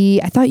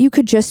thought you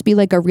could just be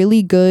like a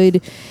really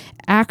good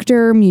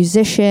actor,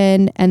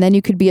 musician, and then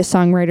you could be a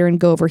songwriter and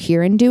go over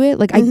here and do it.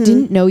 Like I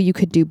didn't know you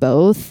could do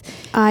both.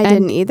 I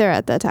didn't either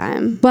at the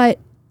time. But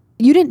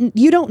you don't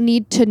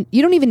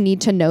even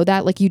need to know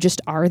that. Like you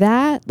just are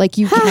that. Like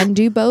you can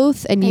do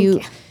both. And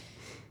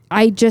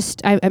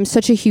I'm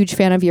such a huge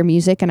fan of your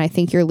music and I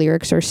think your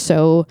lyrics are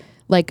so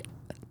like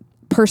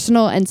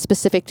personal and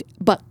specific,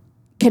 but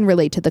can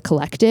relate to the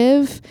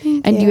collective.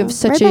 You have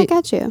such back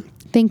at you.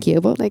 Thank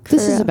you. Well, like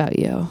this is about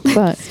you.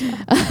 But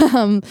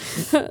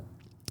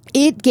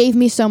it gave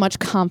me so much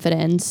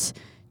confidence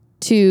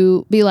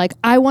to be like,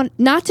 I want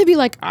not to be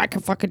like, I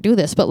can fucking do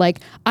this, but like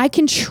I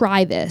can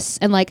try this.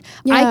 And like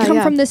I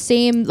come from the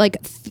same like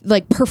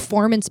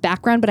performance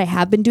background, but I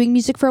have been doing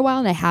music for a while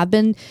and I have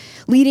been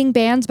leading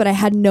bands, but I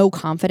had no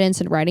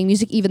confidence in writing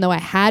music, even though I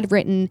had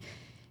written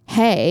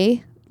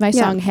my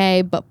song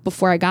Hey, but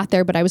before I got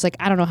there, but I was like,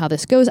 I don't know how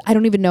this goes. I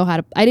don't even know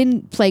I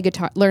didn't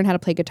learn how to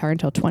play guitar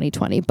until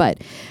 2020,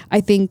 but I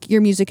think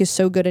your music is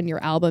so good and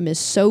your album is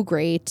so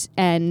great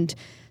and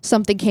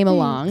something came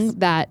along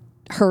that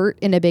hurt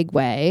in a big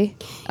way.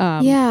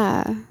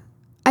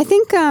 I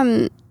think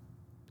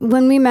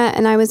when we met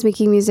and I was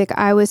making music,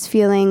 I was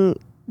feeling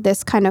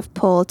this kind of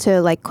pull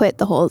to like quit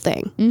the whole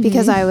thing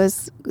because I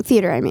was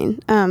theater. I mean,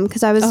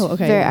 because I was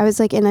I was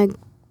like in a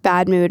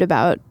bad mood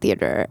about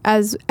theater,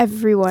 as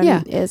everyone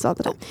is all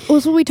the time. Well,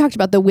 it's what we talked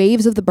about, the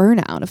waves of the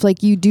burnout. If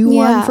like you do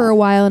one for a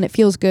while and it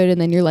feels good, and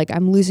then you're like,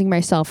 I'm losing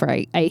myself, or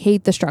I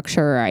hate the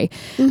structure, or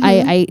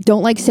I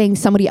don't like saying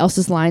somebody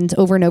else's lines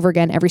over and over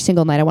again every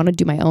single night. I want to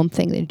do my own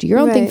thing. Then you do your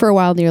own thing for a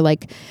while, and you're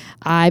like,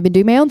 I've been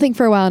doing my own thing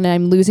for a while, and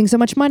I'm losing so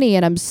much money,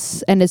 and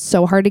it's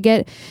so hard to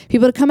get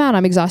people to come out.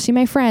 I'm exhausting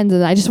my friends,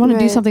 and I just want to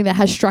do something that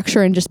has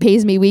structure and just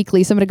pays me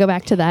weekly. So I'm going to go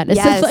back to that.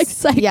 It's this like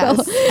cycle.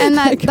 Yes. And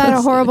that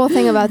horrible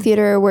thing about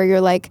theater where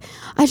you're like,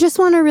 I just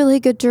want a really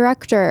good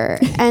director,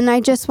 and I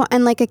just want,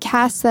 and like a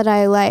cast that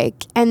I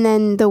like, and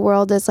then the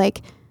world is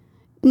like,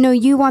 no,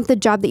 you want the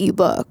job that you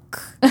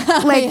book.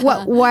 Like,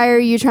 why are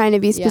you trying to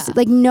be specific?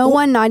 Like, no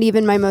one, not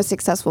even my most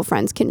successful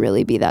friends, can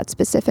really be that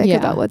specific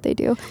about what they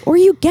do. Or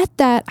you get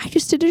that, I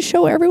just did a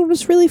show, everyone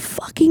was really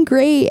fucking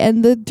great,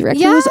 and the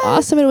director was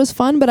awesome, and it was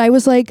fun, but I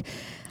was like,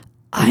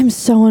 I'm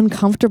so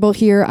uncomfortable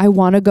here. I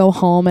want to go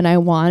home, and I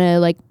want to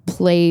like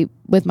play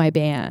with my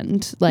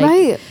band.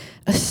 Like,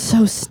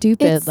 so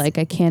stupid. Like,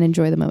 I can't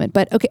enjoy the moment.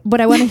 But okay, but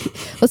I want to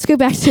let's go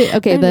back to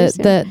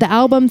the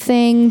album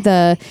thing.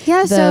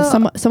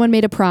 Someone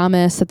made a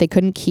promise that they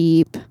couldn't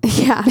keep.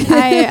 Yeah,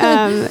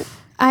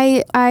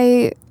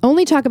 I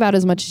only talk about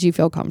as much as you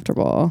feel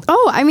comfortable.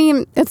 Oh, I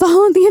mean, it's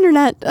all on the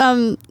internet.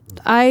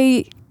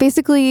 I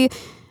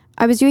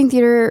was doing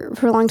theater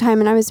for a long time,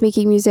 and I was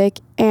making music,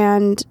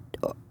 and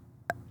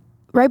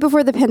right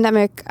before the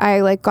pandemic,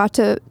 I like got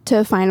to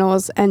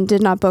finals and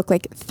did not book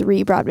like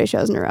 3 Broadway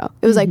shows in a row.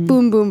 It was like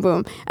boom, boom,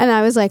 boom. And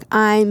I was like,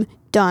 I'm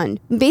done.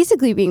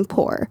 Basically being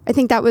poor. I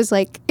think that was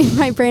like in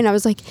my brain. I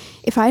was like,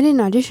 if I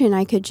didn't audition,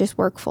 I could just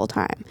work full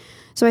time.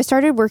 So I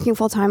started working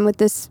full time with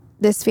this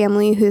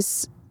family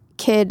whose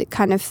kid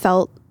kind of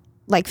felt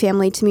like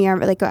family to me. I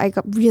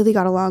really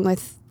got along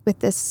with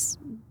this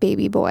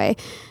baby boy.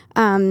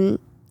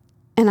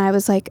 And I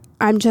was like,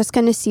 I'm just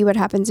going to see what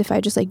happens if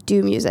I just like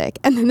do music.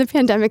 And then the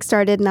pandemic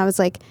started, and I was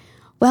like,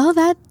 well,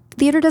 that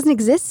theater doesn't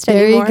exist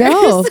anymore. There you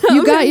go. So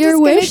you got your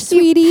wish,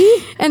 sweetie.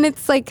 And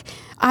it's like,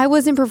 I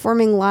wasn't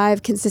performing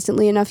live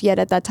consistently enough yet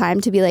at that time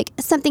to be like,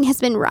 something has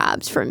been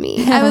robbed from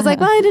me. I was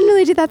like, well, I didn't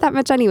really do that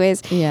much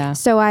anyways. Yeah.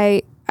 So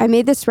I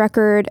made this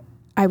record.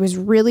 I was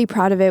really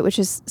proud of it, which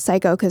is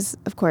psycho because,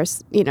 of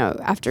course, you know,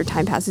 after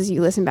time passes,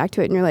 you listen back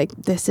to it and you're like,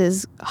 this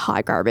is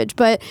hot garbage.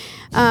 But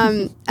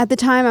at the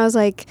time, I was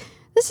like,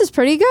 this is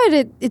pretty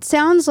good. It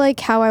sounds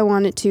like how I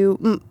want it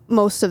to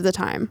most of the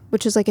time,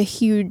 which is like a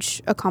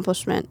huge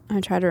accomplishment.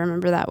 I try to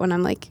remember that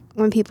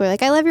when people are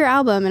like, I love your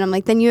album. And I'm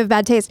like, then you have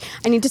bad taste.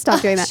 I need to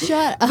stop doing that.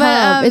 Shut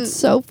up. It's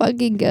so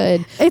fucking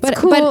good. It's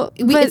cool. But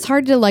it's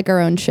hard to like our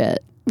own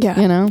shit. Yeah.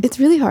 You know? It's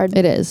really hard.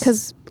 It is.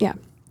 Because,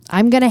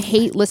 I'm going to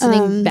hate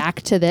listening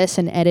back to this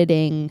and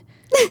editing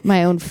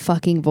my own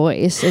fucking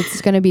voice.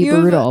 It's going to be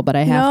brutal, but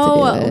I have to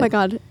do it. Oh my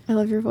God. I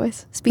love your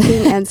voice.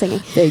 Speaking and singing.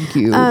 Thank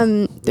you.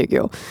 Thank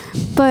you.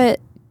 But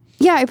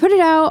yeah, I put it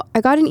out.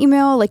 I got an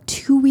email like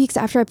 2 weeks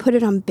after I put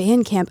it on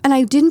Bandcamp, and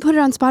I didn't put it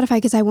on Spotify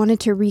because I wanted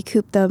to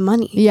recoup the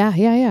money.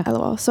 Yeah.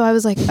 LOL. So I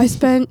was like, I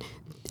spent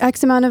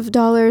X amount of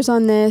dollars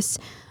on this.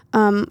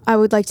 I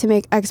would like to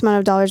make X amount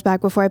of dollars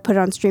back before I put it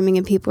on streaming,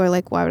 and people are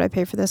like, why would I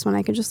pay for this when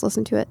I could just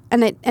listen to it?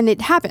 And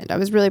it happened. I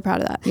was really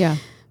proud of that. Yeah.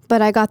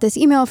 But I got this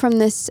email from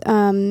this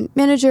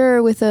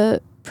manager with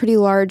a pretty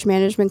large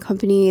management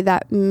company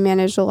that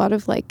managed a lot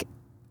of like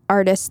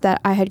artists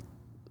that I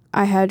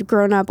had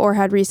grown up or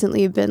had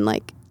recently been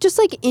like just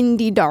like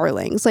indie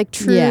darlings, like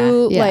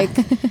true like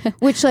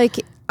which like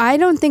I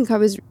don't think I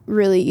was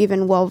really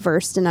even well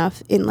versed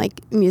enough in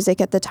like music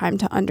at the time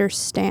to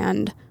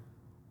understand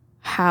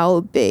how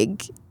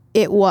big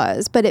it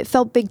was, but it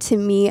felt big to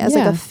me as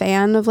like a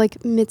fan of like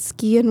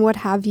Mitski and what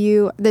have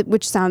you,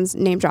 which sounds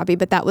name droppy,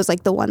 but that was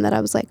like the one that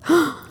I was like,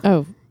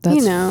 oh,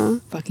 that's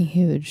fucking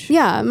huge.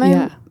 Yeah.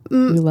 We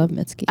love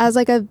Mitski. As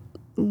like a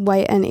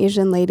white and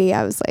Asian lady,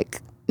 I was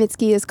like,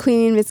 Mitski is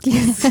queen, Mitski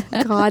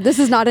is God. This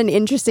is not an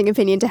interesting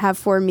opinion to have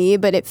for me,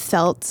 but it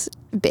felt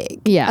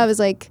big. Yeah. I was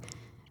like,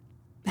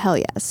 hell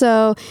yeah.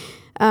 So,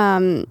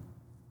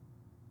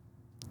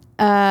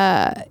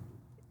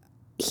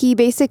 he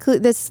basically,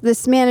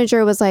 this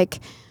manager was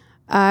like,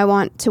 I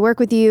want to work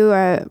with you,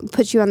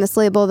 put you on this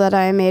label that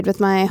I made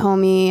with my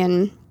homie,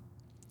 and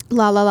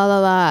la la la la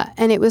la.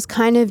 And it was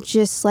kind of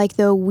just like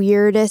the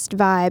weirdest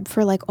vibe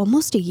for like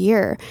almost a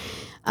year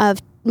of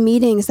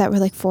meetings that were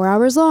like 4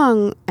 hours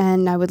long,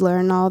 and I would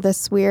learn all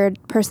this weird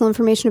personal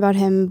information about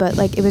him, but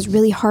like it was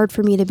really hard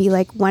for me to be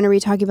like, when are we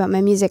talking about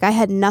my music? I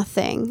had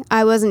nothing.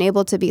 I wasn't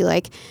able to be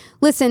like,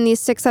 listen, these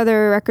 6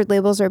 other record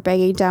labels are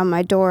banging down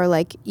my door,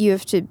 like you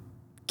have to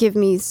give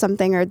me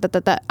something, or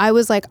that. I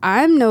was like,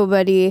 I'm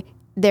nobody.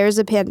 There's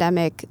a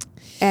pandemic.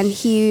 And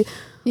he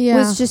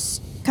was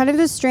just kind of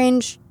a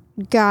strange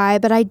guy,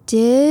 but I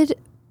did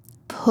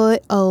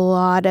put a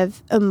lot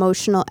of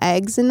emotional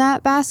eggs in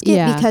that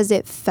basket because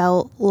it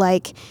felt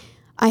like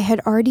I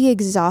had already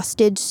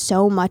exhausted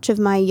so much of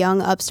my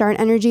young upstart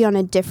energy on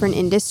a different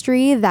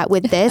industry that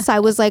with this, I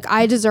was like,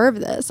 I deserve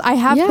this. I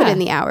have put in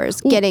the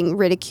hours getting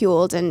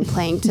ridiculed and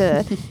playing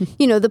to,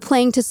 the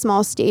playing to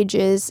small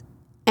stages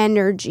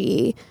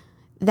energy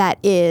that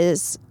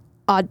is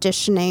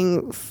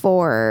auditioning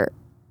for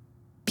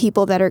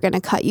people that are going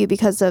to cut you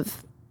because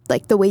of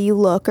like the way you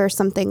look or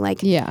something.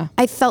 Like,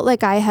 I felt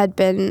like I had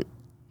been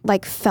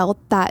like felt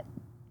that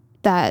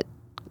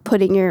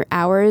putting your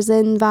hours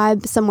in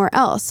vibe somewhere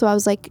else. So I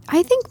was like,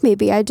 I think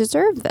maybe I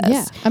deserve this.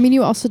 Yeah. I mean,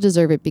 you also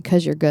deserve it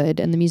because you're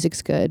good and the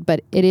music's good,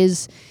 but it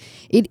is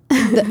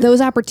those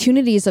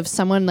opportunities of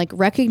someone like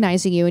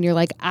recognizing you and you're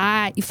like,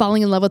 you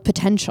falling in love with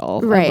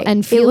potential. Right.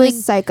 And feeling it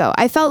was psycho.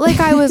 I felt like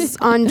I was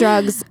on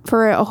drugs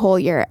for a whole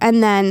year.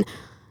 And then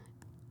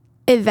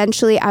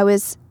eventually I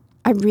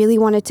really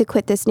wanted to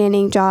quit this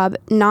nannying job,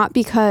 not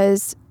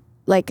because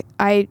like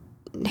I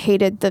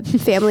hated the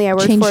family I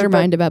worked for. Changed your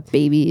mind about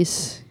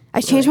babies. I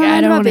changed my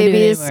mind about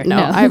babies. No,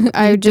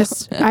 I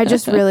just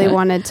really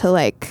wanted to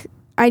like,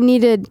 I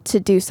needed to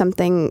do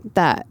something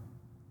that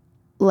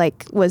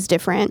like was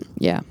different.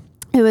 Yeah.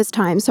 It was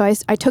time. So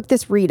I took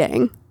this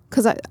reading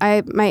because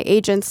my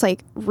agents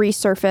like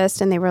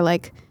resurfaced and they were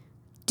like,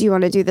 do you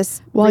want to do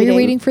this while you're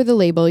waiting for the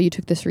label? You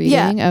took this reading.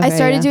 Yeah. Okay, I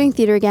started doing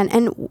theater again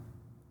and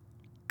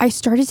I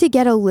started to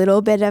get a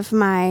little bit of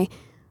my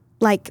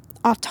like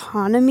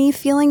autonomy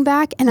feeling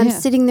back. And I'm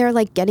sitting there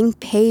like getting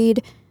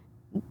paid.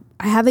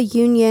 I have a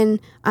union.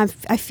 I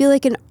feel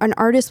like an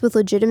artist with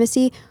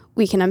legitimacy.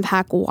 We can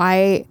unpack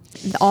why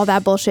all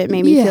that bullshit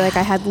made me feel like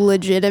I had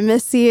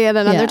legitimacy at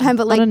another time.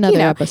 But like,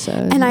 another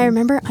episode. And I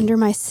remember under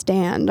my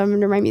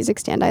music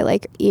stand, I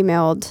like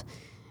emailed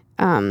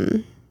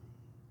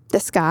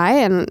this guy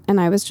and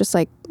I was just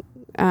like,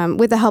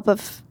 with the help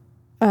of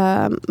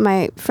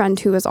my friend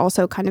who was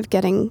also kind of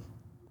getting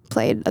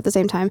played at the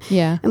same time.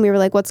 Yeah. And we were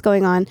like, what's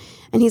going on?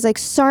 And he's like,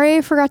 sorry,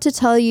 I forgot to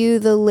tell you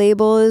the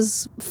label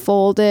is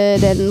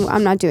folded and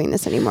I'm not doing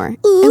this anymore.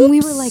 Oops. And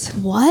we were like,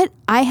 what?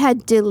 I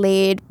had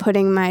delayed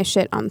putting my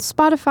shit on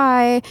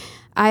Spotify.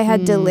 I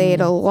had delayed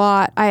a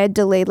lot. I had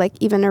delayed like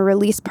even a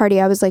release party.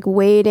 I was like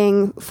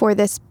waiting for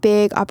this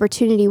big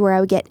opportunity where I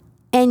would get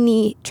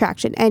any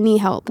traction, any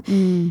help.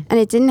 And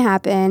it didn't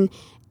happen.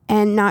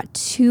 And not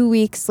 2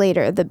 weeks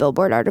later, the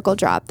Billboard article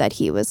dropped that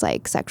he was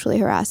like sexually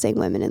harassing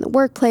women in the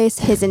workplace.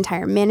 His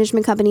entire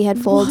management company had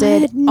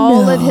folded.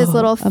 All of his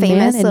little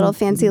famous, little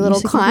fancy little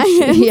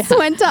clients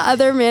went to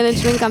other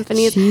management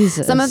companies.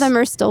 Jesus. Some of them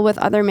are still with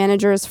other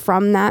managers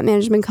from that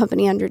management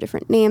company under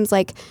different names.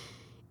 Like,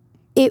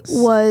 it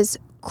was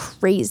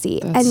crazy.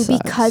 That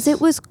sucks. Because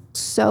it was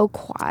so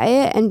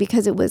quiet and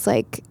because it was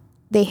like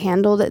they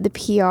handled it, the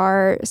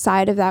PR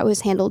side of that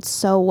was handled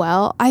so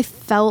well, I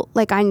felt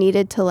like I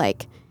needed to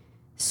like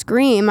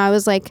scream. I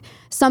was like,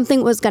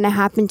 something was going to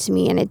happen to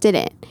me and it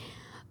didn't.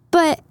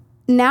 But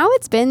now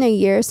it's been a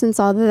year since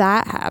all of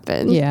that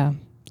happened. Yeah,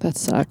 that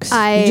sucks.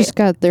 You just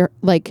got there,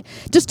 like,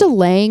 just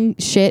delaying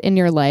shit in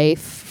your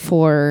life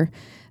for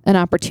an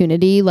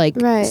opportunity. Like,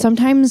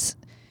 sometimes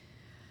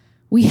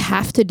we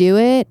have to do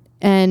it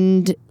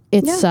and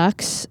it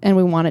sucks and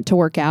we want it to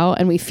work out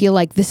and we feel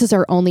like this is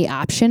our only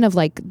option of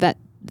like that,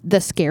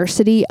 the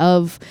scarcity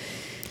of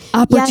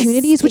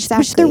opportunities, which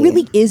there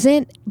really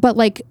isn't, but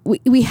like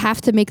we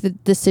have to make the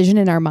decision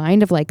in our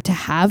mind of like to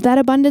have that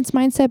abundance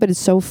mindset, but it's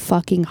so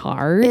fucking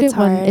hard.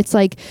 It's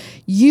like,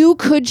 you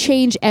could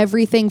change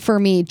everything for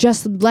me,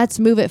 just let's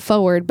move it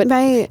forward. But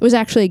it was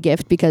actually a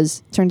gift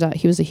because it turns out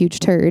he was a huge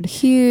turd.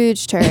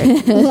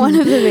 One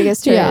of the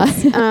biggest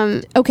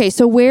turds. Okay,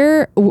 so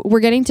we're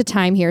getting to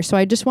time here, so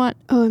I just want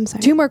I'm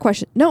sorry, 2 more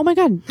questions. No, oh my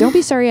god, don't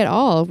be sorry at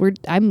all.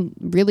 I'm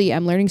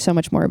learning so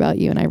much more about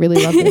you and I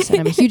really love this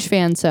and I'm a huge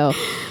fan. So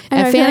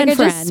I fan and I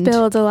friend. just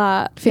spilled a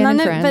lot. Friend.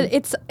 But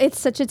it's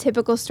such a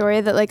typical story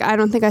that like I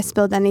don't think I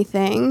spilled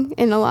anything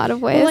in a lot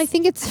of ways. Well, I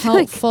think it's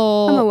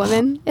helpful. I'm a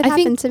woman. It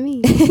happened to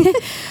me.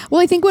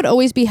 Well, I think it would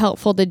always be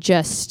helpful to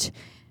just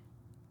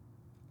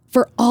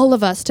for all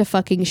of us to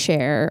fucking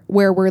share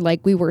where we're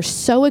like, we were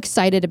so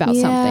excited about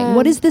something.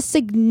 What is the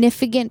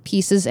significant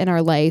pieces in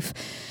our life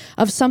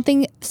of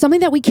something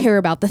that we care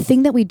about, the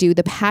thing that we do,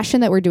 the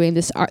passion that we're doing,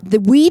 this art,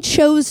 that we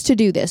chose to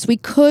do this. We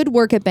could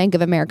work at Bank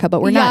of America,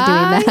 but we're not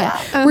doing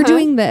that. We're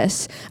doing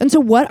this. And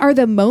so what are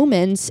the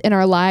moments in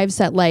our lives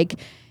that like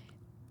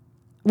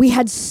we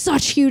had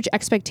such huge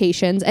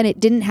expectations and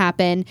it didn't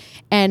happen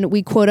and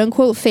we quote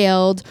unquote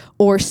failed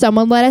or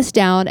someone let us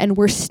down and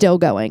we're still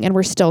going and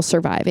we're still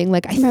surviving.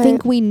 Like, I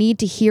think we need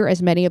to hear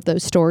as many of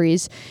those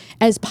stories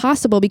as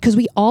possible because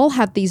we all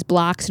have these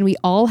blocks and we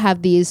all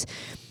have these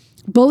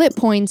bullet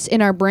points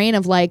in our brain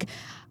of like,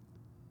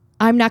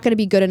 I'm not going to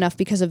be good enough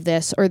because of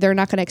this, or they're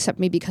not going to accept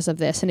me because of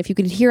this. And if you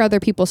can hear other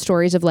people's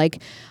stories of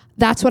like,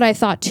 that's what I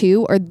thought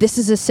too, or this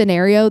is a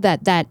scenario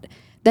that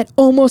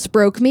almost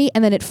broke me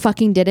and then it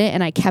fucking didn't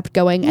and I kept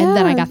going and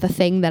then I got the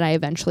thing that I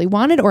eventually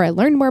wanted, or I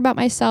learned more about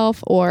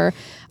myself, or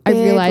I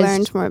realized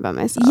learned more about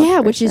myself. Yeah,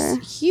 which is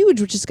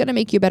huge, which is going to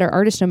make you a better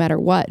artist no matter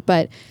what.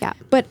 But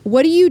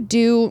what do you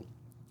do?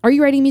 Are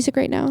you writing music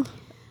right now?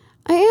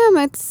 I am.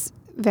 It's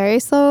very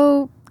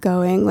slow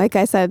going. Like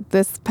I said,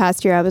 this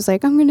past year I was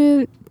like, I'm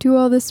gonna do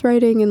all this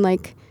writing, and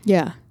like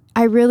Yeah.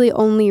 I really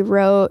only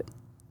wrote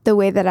the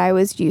way that I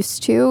was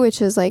used to,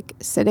 which is like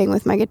sitting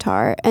with my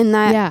guitar. And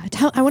that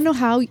I want to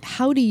know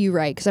how do you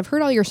write? Because I've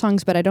heard all your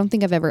songs, but I don't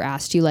think I've ever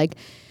asked you like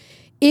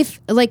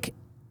if like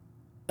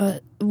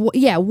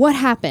what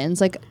happens?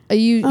 Like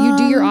you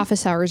do your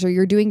office hours, or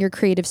you're doing your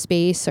creative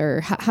space,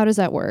 or how does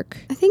that work?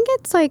 I think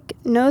it's like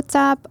notes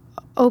app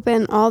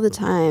open all the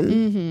time.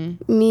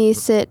 Mm-hmm. Me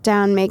sit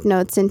down, make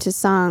notes into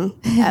song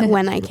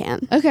when I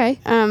can. Okay.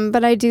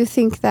 But I do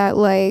think that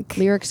like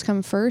Lyrics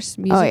come first,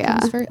 music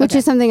comes first? Which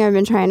is something I've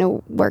been trying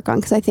to work on,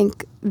 because I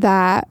think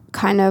that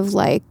kind of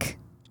like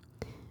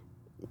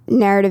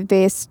narrative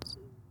based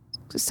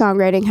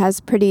songwriting has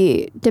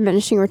pretty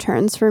diminishing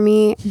returns for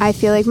me. I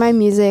feel like my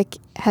music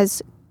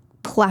has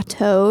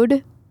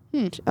plateaued,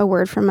 a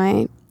word from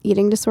my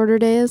eating disorder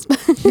days.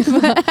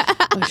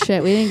 Oh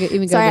shit, we didn't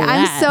even go Sorry, to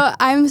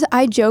that.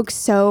 I joke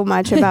so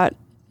much about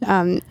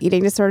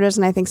eating disorders,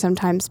 and I think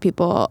sometimes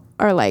people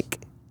are like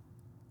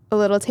a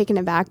little taken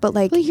aback, but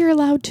like, Well, you're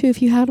allowed to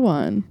if you had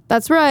one.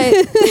 that's right.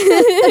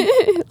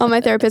 All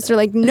my therapists are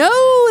like, no,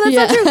 that's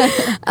not true.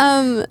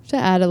 To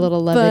add a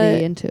little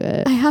levity into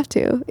it. I have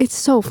to. It's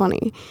so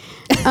funny.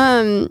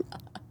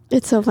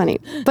 It's so funny.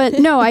 But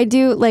no, I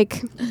do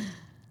like,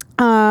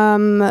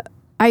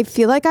 I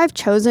feel like I've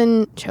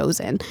chosen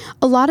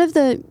a lot of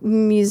the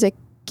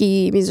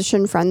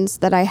musician friends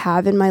that I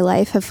have in my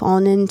life have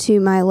fallen into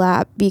my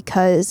lap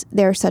because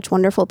they're such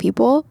wonderful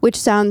people, which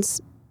sounds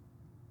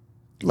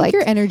like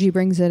your energy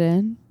brings it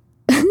in.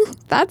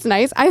 that's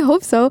nice. I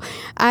hope so.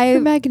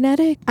 You're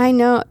magnetic. I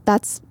know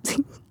that's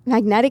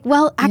magnetic.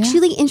 Well,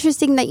 actually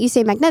interesting that you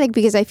say magnetic,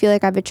 because I feel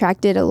like I've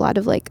attracted a lot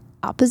of like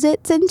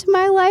opposites into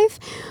my life,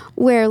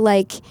 where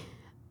like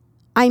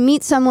I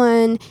meet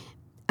someone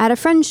at a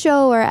friend's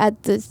show or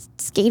at the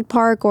skate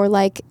park, or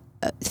like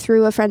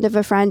through a friend of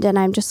a friend, and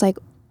I'm just like,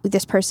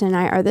 this person and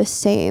I are the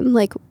same,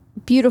 like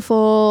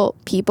beautiful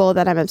people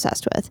that I'm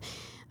obsessed with.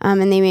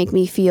 And they make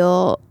me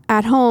feel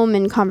at home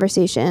in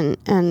conversation,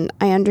 and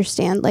I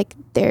understand like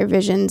their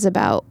visions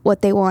about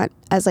what they want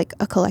as like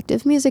a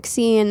collective music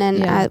scene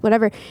and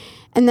whatever.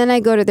 And then I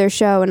go to their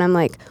show and I'm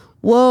like,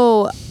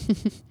 whoa,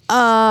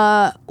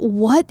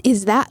 what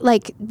is that?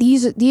 Like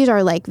these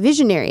are like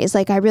visionaries.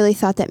 Like I really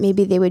thought that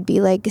maybe they would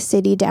be like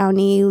city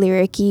downy,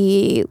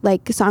 lyric-y,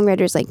 like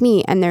songwriters like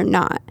me, and they're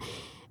not.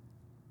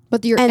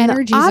 But your and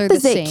energies the are the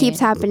opposite same. keeps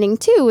happening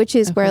too, which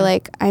is where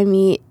like I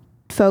meet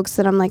folks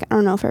that I'm like, I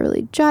don't know if I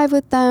really jive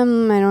with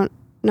them. I don't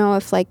know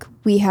if like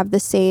we have the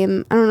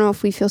same, I don't know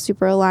if we feel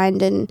super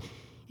aligned in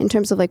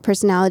terms of like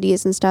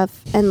personalities and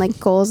stuff, and like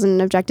goals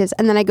and objectives.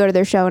 And then I go to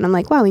their show and I'm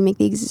like, wow, we make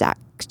the exact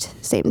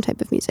same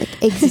type of music.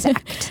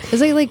 Exact.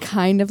 Is it like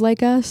kind of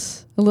like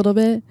us a little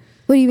bit?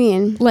 What do you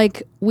mean?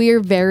 Like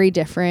we're very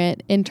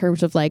different in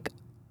terms of like,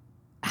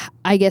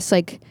 I guess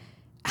like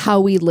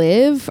how we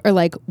live, or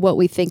like what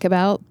we think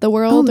about the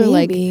world, or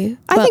like I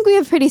think we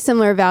have pretty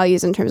similar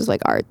values in terms of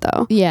like art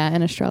though. Yeah,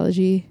 and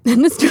astrology.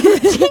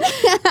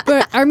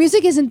 But our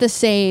music isn't the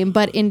same,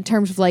 but in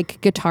terms of like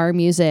guitar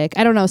music,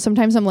 I don't know,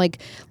 sometimes I'm like,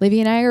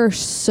 Livy and I are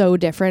so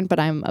different, but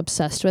I'm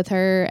obsessed with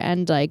her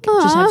and like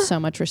just have so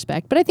much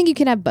respect. But I think you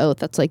can have both.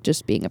 That's like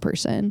just being a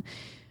person.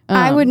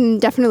 I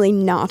would definitely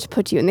not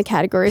put you in the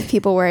category of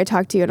people where I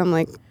talk to you and I'm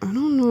like, I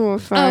don't know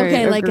if I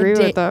agree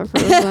with that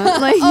person.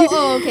 Like,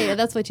 okay,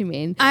 that's what you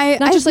mean.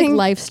 Not just like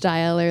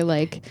lifestyle or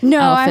like no,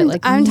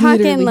 outfit, I'm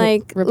talking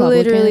like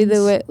literally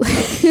the way.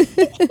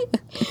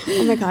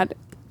 Oh my god,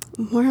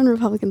 more on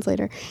Republicans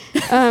later.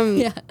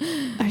 I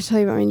should tell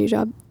you about my new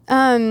job.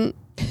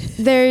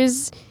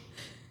 There's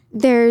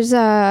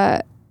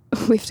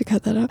we have to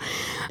cut that out.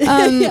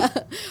 All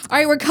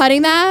right, we're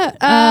cutting that.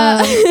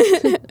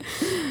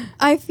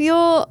 I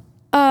feel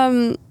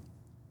that's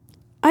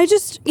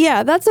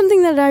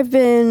something that I've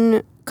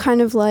been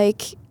kind of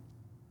like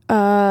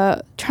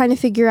trying to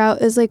figure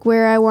out, is like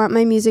where I want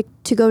my music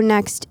to go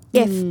next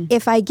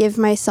if I give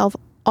myself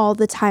all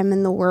the time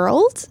in the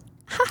world.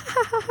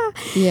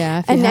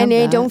 Yeah, and then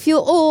I don't feel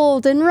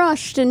old and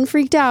rushed and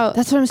freaked out.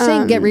 That's what I'm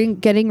saying.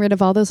 Getting rid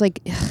of all those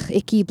like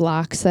icky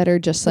blocks that are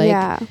just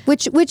like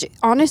which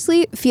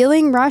honestly,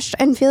 feeling rushed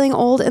and feeling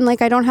old and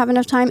like I don't have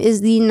enough time is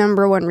the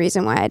number one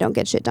reason why I don't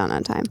get shit done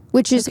on time,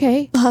 which is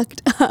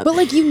fucked up. But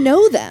like, you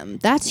know them.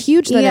 That's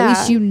huge. That at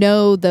least you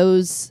know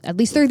those. At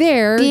least they're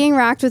there. Being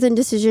racked with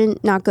indecision,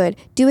 not good.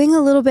 Doing a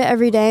little bit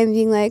every day and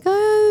being like,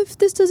 if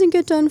this doesn't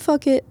get done,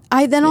 fuck it.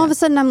 All of a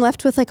sudden I'm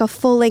left with like a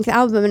full length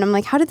album and I'm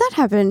like, how did that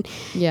happen?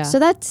 Yeah. So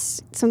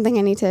that's something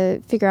I need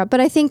to figure out. But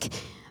I think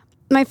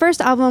my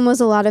first album was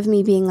a lot of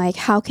me being like,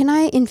 how can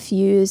I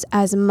infuse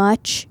as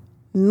much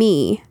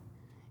me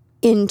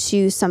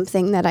into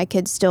something that I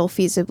could still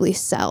feasibly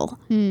sell?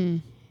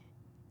 And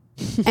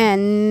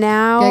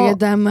now gotta get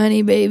that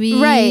money, baby.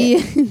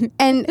 Right.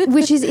 And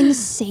which is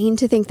insane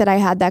to think that I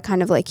had that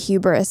kind of like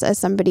hubris as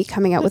somebody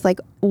coming out with like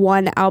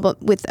one album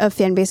with a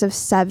fan base of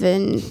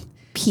 7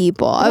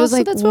 people. I was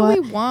like, that's what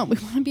we want. We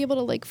want to be able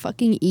to like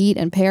fucking eat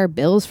and pay our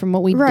bills from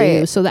what we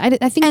do. So that,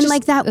 I think, and just,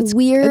 like that that's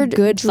weird a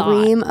good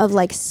dream of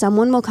like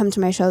someone will come to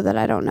my show that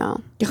I don't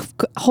know.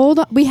 Hold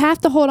on, we have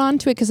to hold on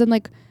to it because then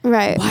like,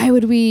 why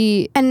would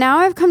we? And now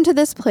I've come to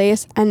this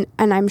place, and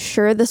I'm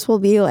sure this will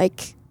be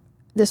like,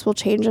 this will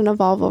change and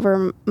evolve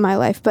over my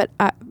life. But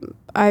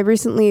I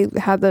recently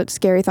had the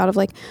scary thought of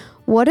like,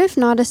 what if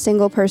not a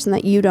single person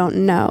that you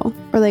don't know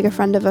or like a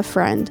friend of a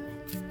friend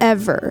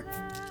ever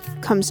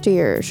comes to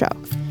your show?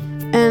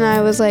 And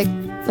I was like,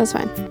 that's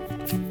fine.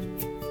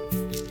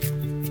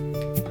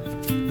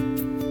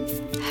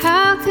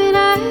 How could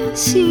I have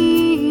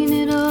seen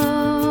it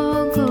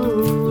all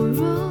go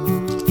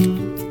wrong?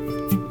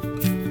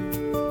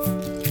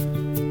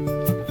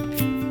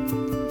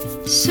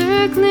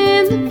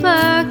 Circling the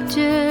block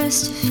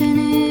just to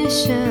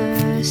finish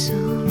a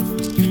song.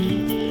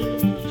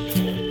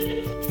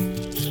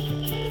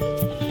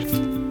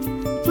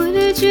 Would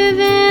have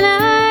driven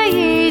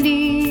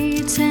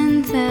I-80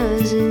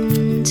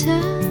 10,000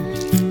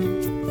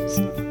 times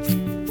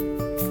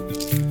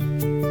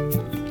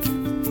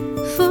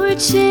for a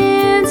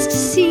chance to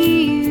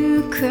see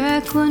you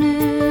crack one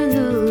of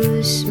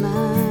those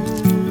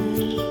smiles.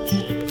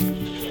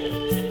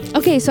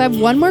 Okay, so I have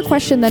one more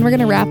question, then we're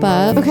gonna wrap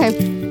up.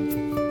 Okay.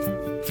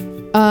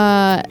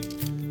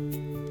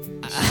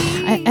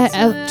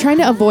 I'm trying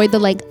to avoid the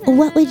like,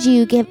 what would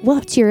you give?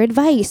 What's your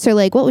advice? Or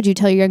like, what would you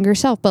tell your younger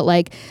self? But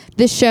like,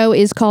 this show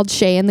is called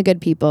Shay and the Good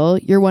People.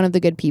 You're one of the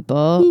good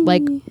people.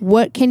 Like,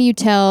 what can you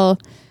tell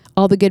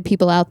all the good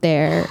people out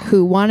there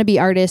who want to be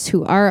artists,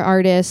 who are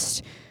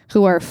artists,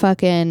 who are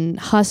fucking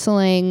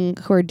hustling,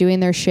 who are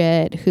doing their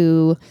shit,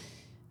 who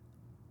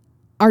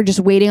are just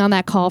waiting on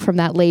that call from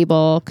that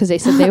label because they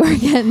said they were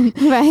getting,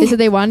 they said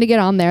they wanted to get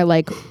on there.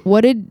 Like,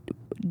 what do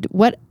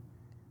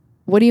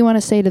you want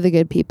to say to the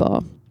good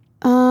people?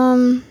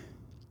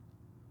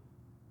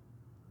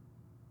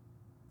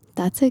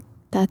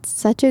 That's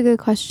such a good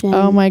question.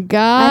 Oh my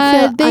God.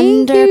 I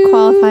feel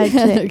underqualified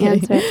to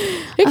answer.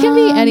 It can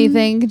be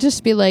anything. It could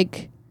just be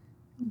like,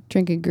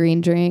 drink a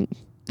green drink.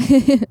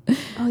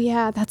 Oh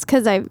yeah, that's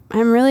because I'm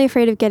really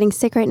afraid of getting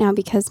sick right now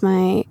because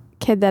my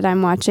kid that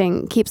I'm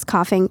watching keeps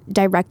coughing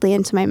directly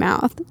into my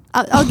mouth.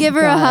 I'll give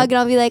her a hug and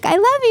I'll be like, I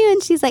love you.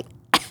 And she's like,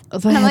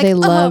 and I'm like, they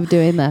love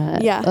doing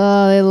that. Yeah.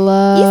 Oh, they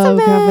love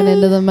coughing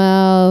into the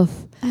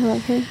mouth. I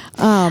love her.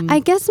 I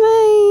guess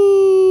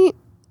my...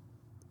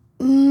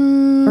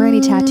 or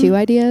any tattoo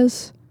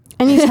ideas?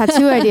 Any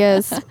tattoo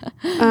ideas?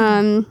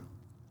 I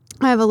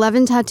have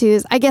 11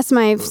 tattoos. I guess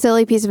my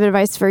silly piece of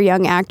advice for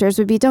young actors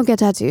would be don't get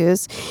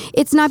tattoos.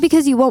 It's not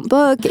because you won't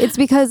book. It's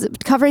because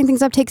covering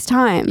things up takes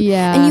time.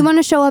 Yeah. And you want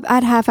to show up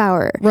at half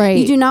hour. Right.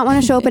 You do not want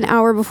to show up an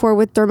hour before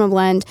with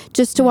Thermoblend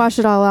just to wash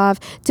it all off,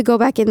 to go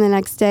back in the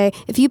next day.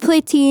 If you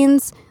play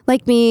teens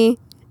like me,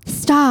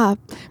 stop.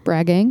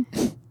 Bragging.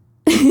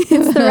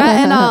 It's the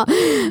retinol.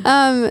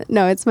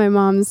 No, it's my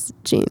mom's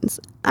genes.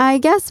 I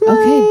guess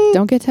okay,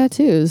 don't get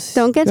tattoos.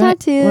 Don't get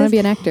tattoos. Want to be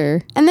an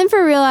actor. And then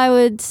for real, I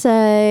would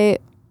say,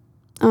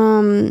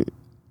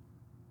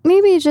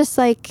 maybe just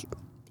like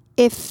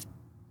if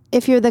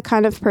you're the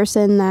kind of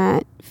person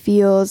that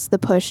feels the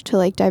push to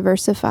like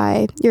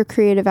diversify your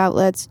creative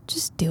outlets,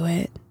 just do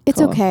it. It's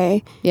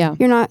okay. Yeah.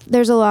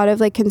 There's a lot of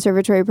like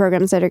conservatory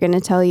programs that are going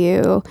to tell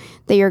you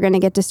that you're going to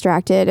get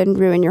distracted and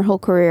ruin your whole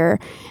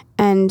career.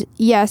 And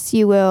yes,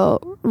 you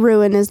will.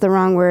 Ruin is the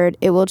wrong word.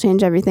 It will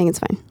change everything. It's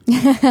fine. Yay!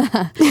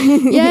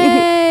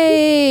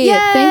 Yay!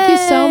 Thank you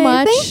so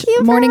much. Thank you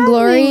for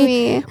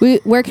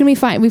Morninglory. Where can we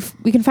find? We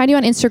can find you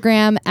on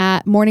Instagram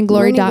at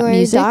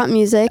morninglory.music.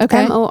 Morninglory.music.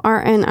 Okay.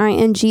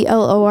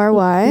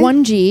 MORNINGLORY.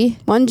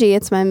 1G. 1G.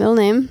 It's my middle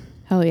name.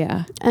 Hell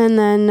yeah. And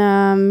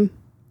then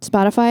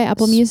Spotify,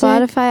 Apple Music.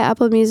 Spotify,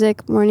 Apple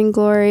Music,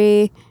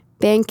 Morninglory,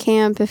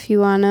 Bandcamp. If you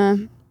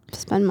wanna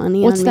spend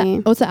money on me.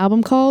 What's the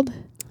album called?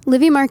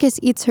 Livy Marcus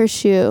Eats Her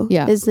Shoe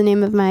is the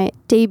name of my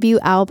debut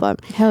album.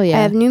 Hell yeah.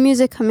 I have new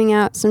music coming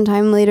out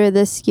sometime later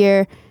this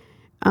year.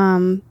 Be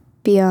on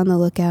the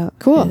lookout.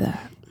 Cool. For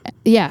that.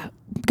 Yeah.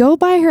 Go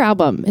buy her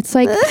album. It's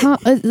like,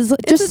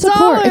 just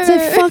support. It's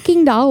a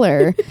fucking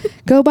 $1.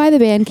 Go buy the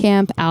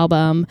Bandcamp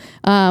album.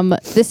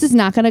 This is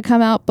not going to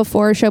come out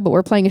before a show, but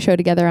we're playing a show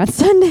together on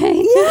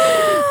Sunday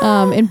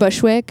in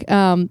Bushwick.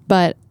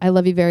 But I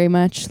love you very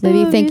much.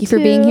 Livy, thank you for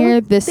being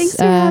here. Thanks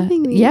for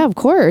having me. Yeah, of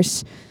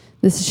course.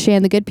 This is Shay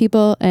and the Good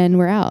People, and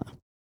we're out.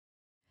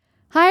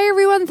 Hi,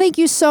 everyone. Thank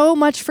you so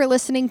much for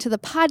listening to the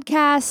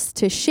podcast,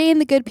 to Shay and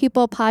the Good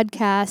People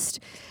podcast.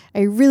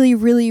 I really,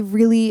 really,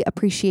 really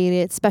appreciate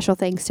it. Special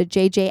thanks to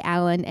JJ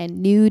Allen and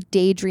New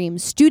Daydream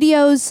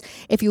Studios.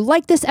 If you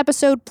like this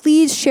episode,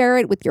 please share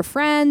it with your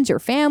friends, your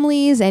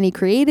families, any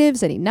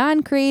creatives, any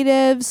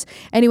non-creatives,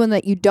 anyone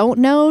that you don't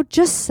know.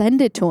 Just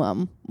send it to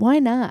them. Why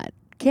not?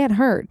 Can't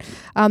hurt.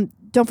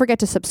 Don't forget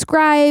to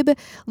subscribe,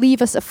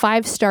 leave us a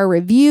 5-star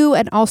review,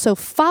 and also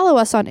follow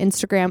us on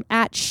Instagram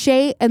at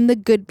Shay and the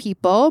Good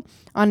People.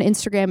 On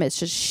Instagram, it's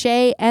just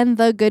Shay and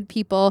the Good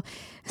People.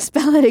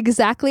 Spell it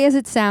exactly as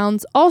it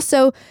sounds.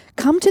 Also,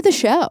 come to the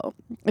show.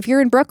 If you're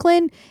in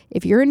Brooklyn,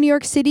 if you're in New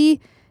York City,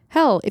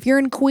 Hell, if you're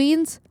in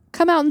Queens,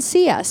 come out and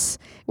see us.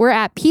 We're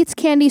at Pete's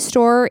Candy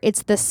Store.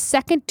 It's the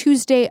second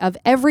Tuesday of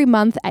every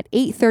month at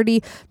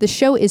 8:30. The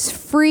show is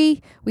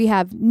free. We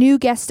have new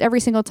guests every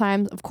single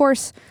time. Of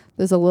course,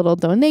 there's a little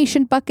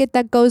donation bucket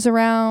that goes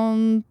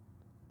around.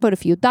 Put a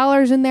few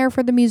dollars in there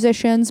for the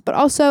musicians. But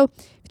also,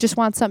 if you just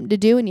want something to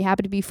do and you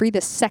happen to be free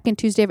the second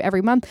Tuesday of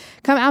every month,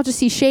 come out to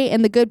see Shay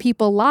and the Good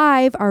People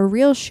live, our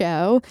real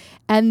show.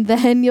 And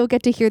then you'll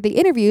get to hear the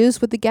interviews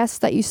with the guests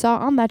that you saw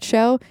on that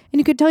show. And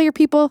you could tell your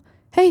people,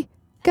 hey,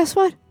 guess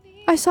what?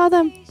 I saw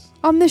them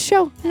on this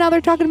show. Now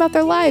they're talking about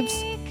their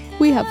lives.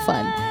 We have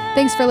fun.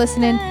 Thanks for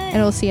listening,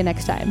 and we'll see you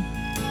next time.